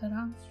flower is cut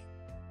off.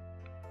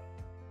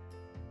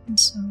 And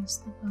so is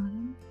the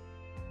bottom.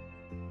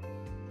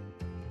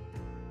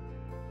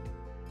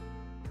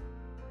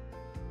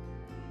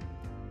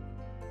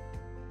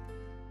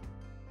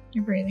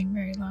 You're breathing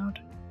very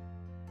loud,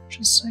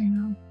 just so you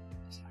know.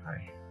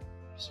 Sorry.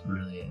 I'm just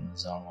really in the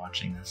zone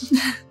watching this.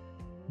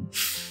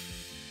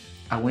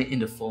 I went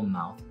into full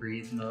mouth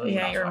breathe mode.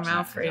 Yeah, you're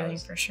mouth breathing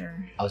for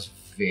sure. I was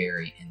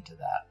very into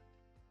that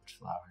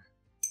flower.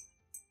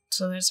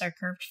 So there's our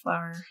curved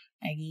flower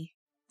eggy.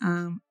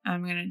 I'm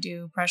gonna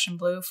do Prussian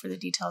blue for the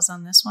details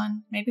on this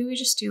one. Maybe we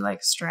just do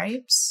like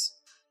stripes,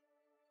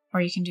 or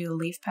you can do a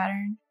leaf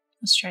pattern.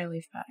 Let's try a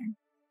leaf pattern.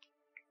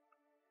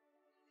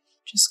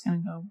 Just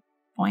gonna go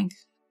boink,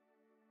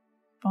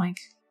 boink.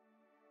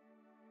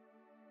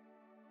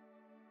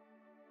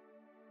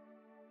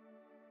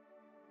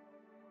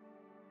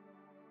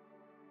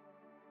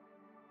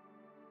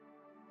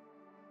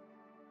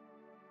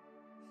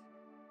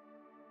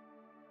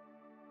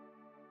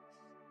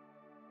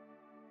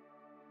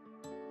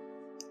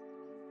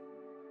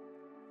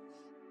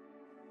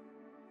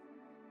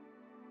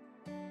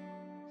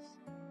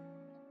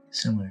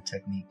 Similar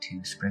technique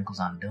to sprinkles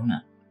on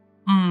donut.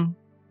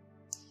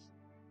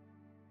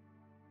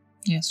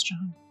 Yes,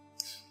 John.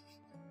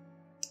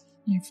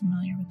 You're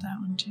familiar with that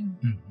one too.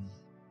 Mm-hmm.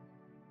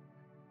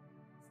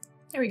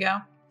 There we go.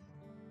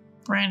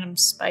 Random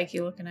spiky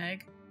looking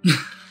egg.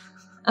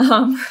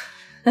 Then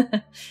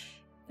I'm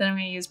going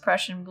to use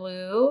Prussian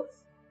blue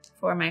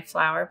for my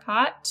flower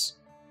pot.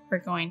 We're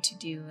going to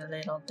do a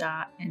little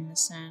dot in the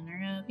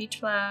center of each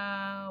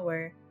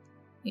flower.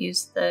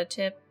 Use the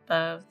tip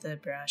of the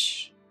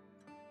brush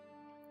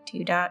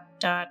to dot,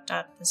 dot,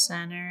 dot the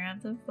center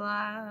of the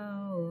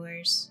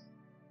flowers.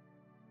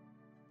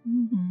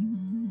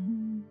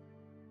 Mm-hmm.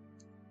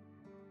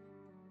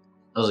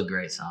 That was a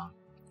great song.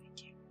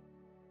 Thank you.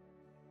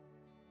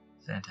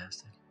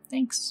 Fantastic.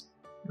 Thanks.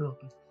 You're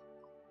welcome.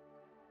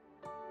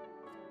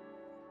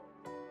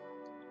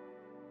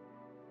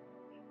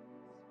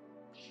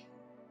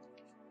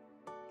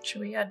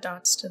 Should we add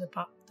dots to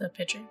the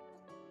picture?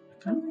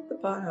 I kind of like the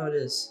pot how it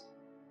is.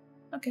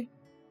 Okay.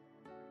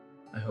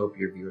 I hope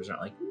your viewers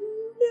aren't like,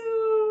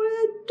 no,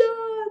 add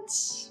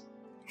dots.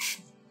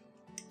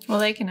 Well,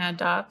 they can add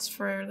dots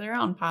for their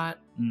own pot.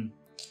 Mm.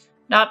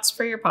 Dots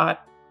for your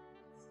pot.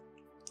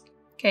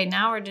 Okay,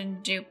 now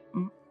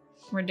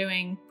we're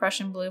doing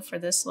Prussian blue for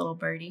this little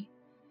birdie.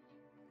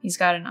 He's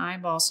got an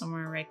eyeball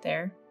somewhere right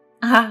there.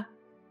 Ah.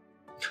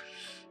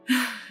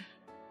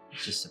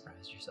 Just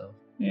surprised yourself.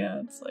 Yeah,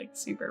 it's like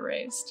super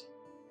raised.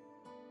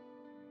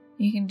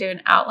 You can do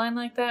an outline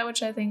like that,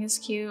 which I think is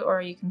cute,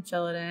 or you can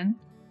fill it in.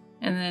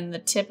 And then the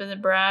tip of the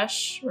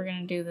brush, we're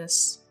gonna do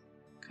this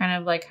kind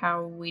of like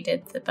how we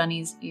did the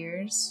bunny's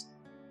ears.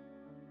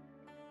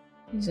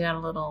 He's got a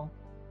little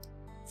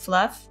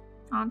fluff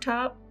on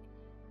top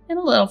and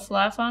a little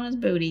fluff on his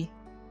booty.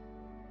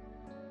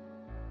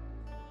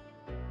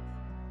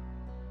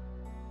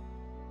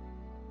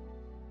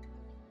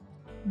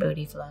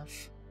 Booty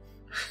fluff.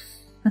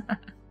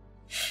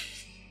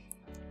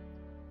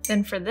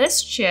 Then for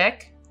this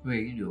chick... Wait,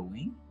 you can do a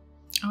wing?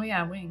 Oh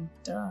yeah, wing.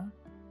 Duh.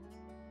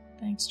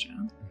 Thanks,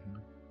 John. Mm-hmm.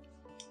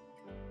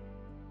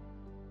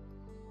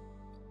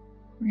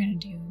 We're gonna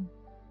do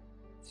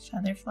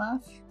feather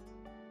fluff,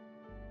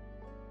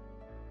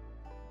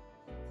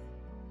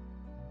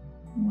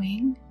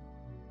 wing,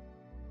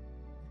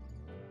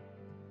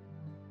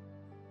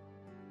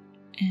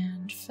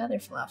 and feather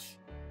fluff.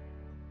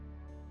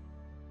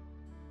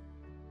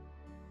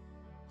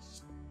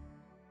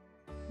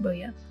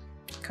 Booyah.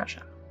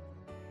 Kasha.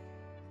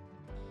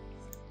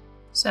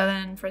 So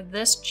then for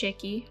this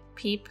chicky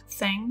peep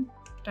thing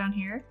down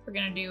here, we're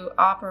gonna do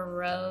opera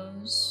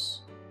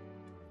rose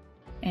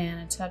and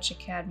a touch of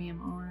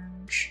cadmium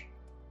orange.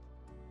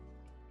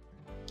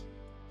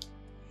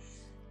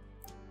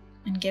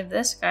 And give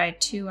this guy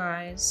 2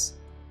 eyes.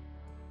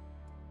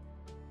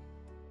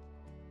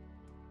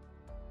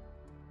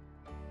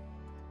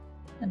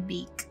 A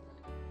beak.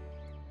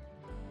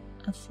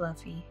 A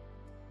fluffy.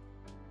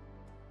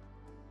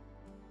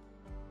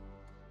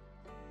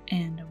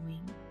 And a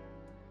wing.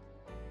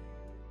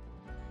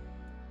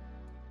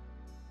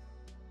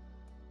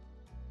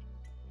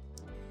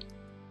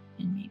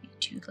 And maybe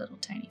 2 little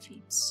tiny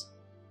feet.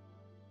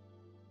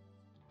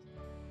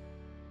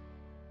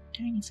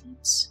 Tiny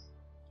feet.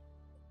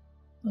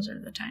 Those are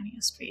the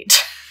tiniest feet.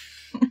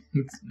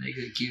 Make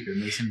it cuter,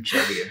 make him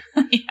chubbier.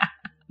 Yeah.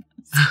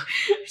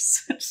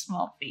 Such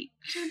small feet.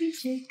 Chubby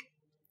chick.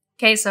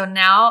 Okay, so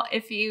now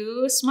if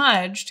you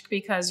smudged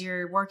because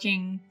you're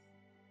working,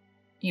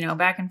 you know,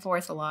 back and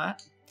forth a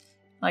lot,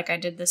 like I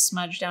did this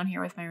smudge down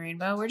here with my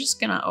rainbow, we're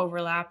just gonna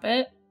overlap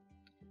it.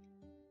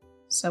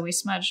 So we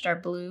smudged our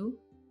blue.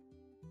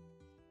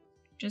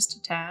 Just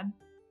a tad.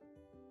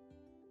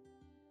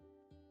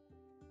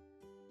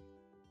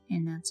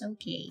 And that's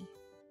okay.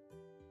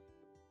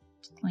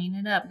 Just clean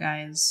it up,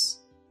 guys.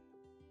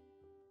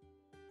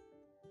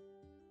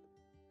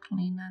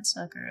 Clean that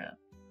sucker up.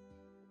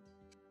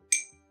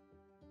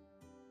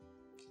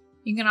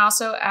 You can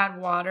also add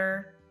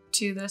water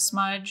to the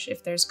smudge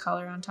if there's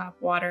color on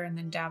top, water, and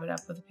then dab it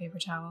up with a paper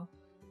towel.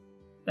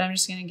 But I'm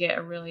just gonna get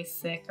a really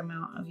thick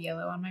amount of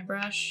yellow on my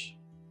brush.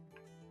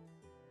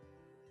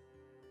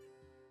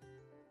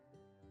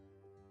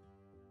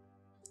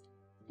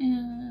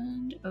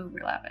 And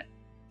overlap it.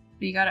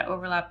 But you gotta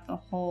overlap the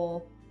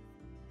whole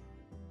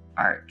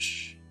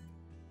arch.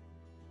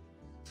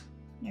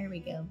 There we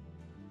go.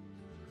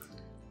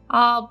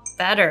 All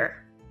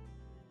better.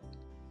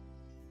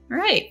 All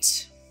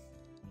right.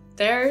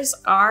 there's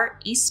our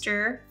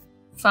Easter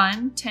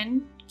fun,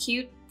 10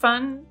 cute,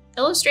 fun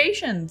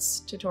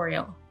illustrations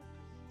tutorial.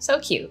 So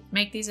cute.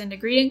 Make these into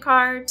greeting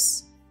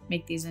cards.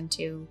 Make these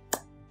into...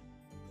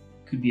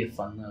 Could be a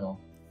fun little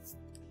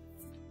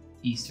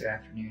Easter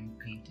afternoon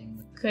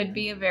painting. Could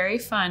be a very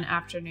fun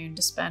afternoon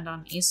to spend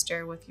on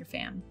Easter with your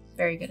fam.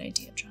 Very good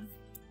idea, John.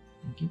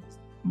 Thank you.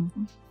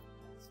 Mm-hmm.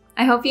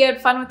 I hope you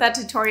had fun with that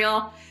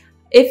tutorial.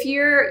 If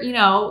you're,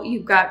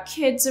 you've got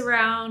kids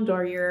around,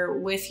 or you're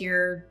with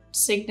your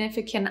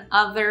significant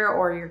other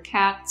or your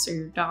cats or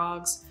your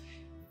dogs,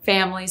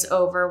 families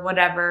over,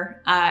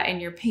 whatever,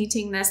 and you're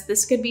painting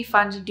this could be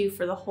fun to do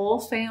for the whole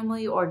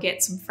family, or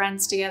get some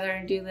friends together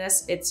and do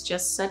this. It's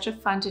just such a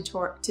fun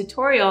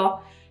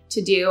tutorial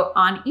to do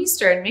on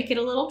Easter and make it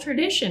a little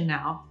tradition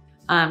now.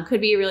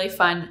 Could be a really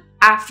fun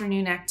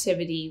afternoon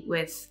activity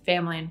with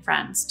family and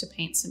friends to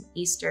paint some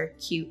Easter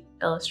cute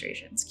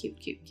illustrations. Cute,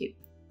 cute, cute.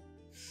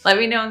 Let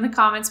me know in the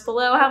comments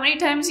below how many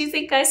times you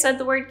think I said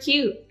the word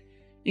cute,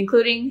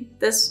 including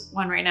this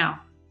one right now.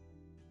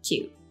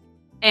 Cute.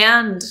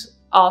 And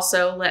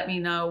also let me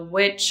know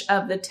which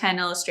of the 10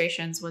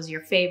 illustrations was your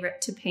favorite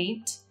to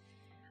paint.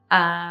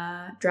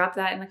 Drop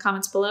that in the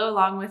comments below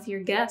along with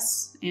your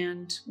guess,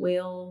 and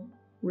we'll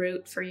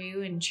root for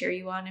you and cheer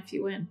you on if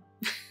you win.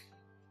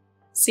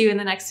 See you in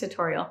the next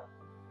tutorial.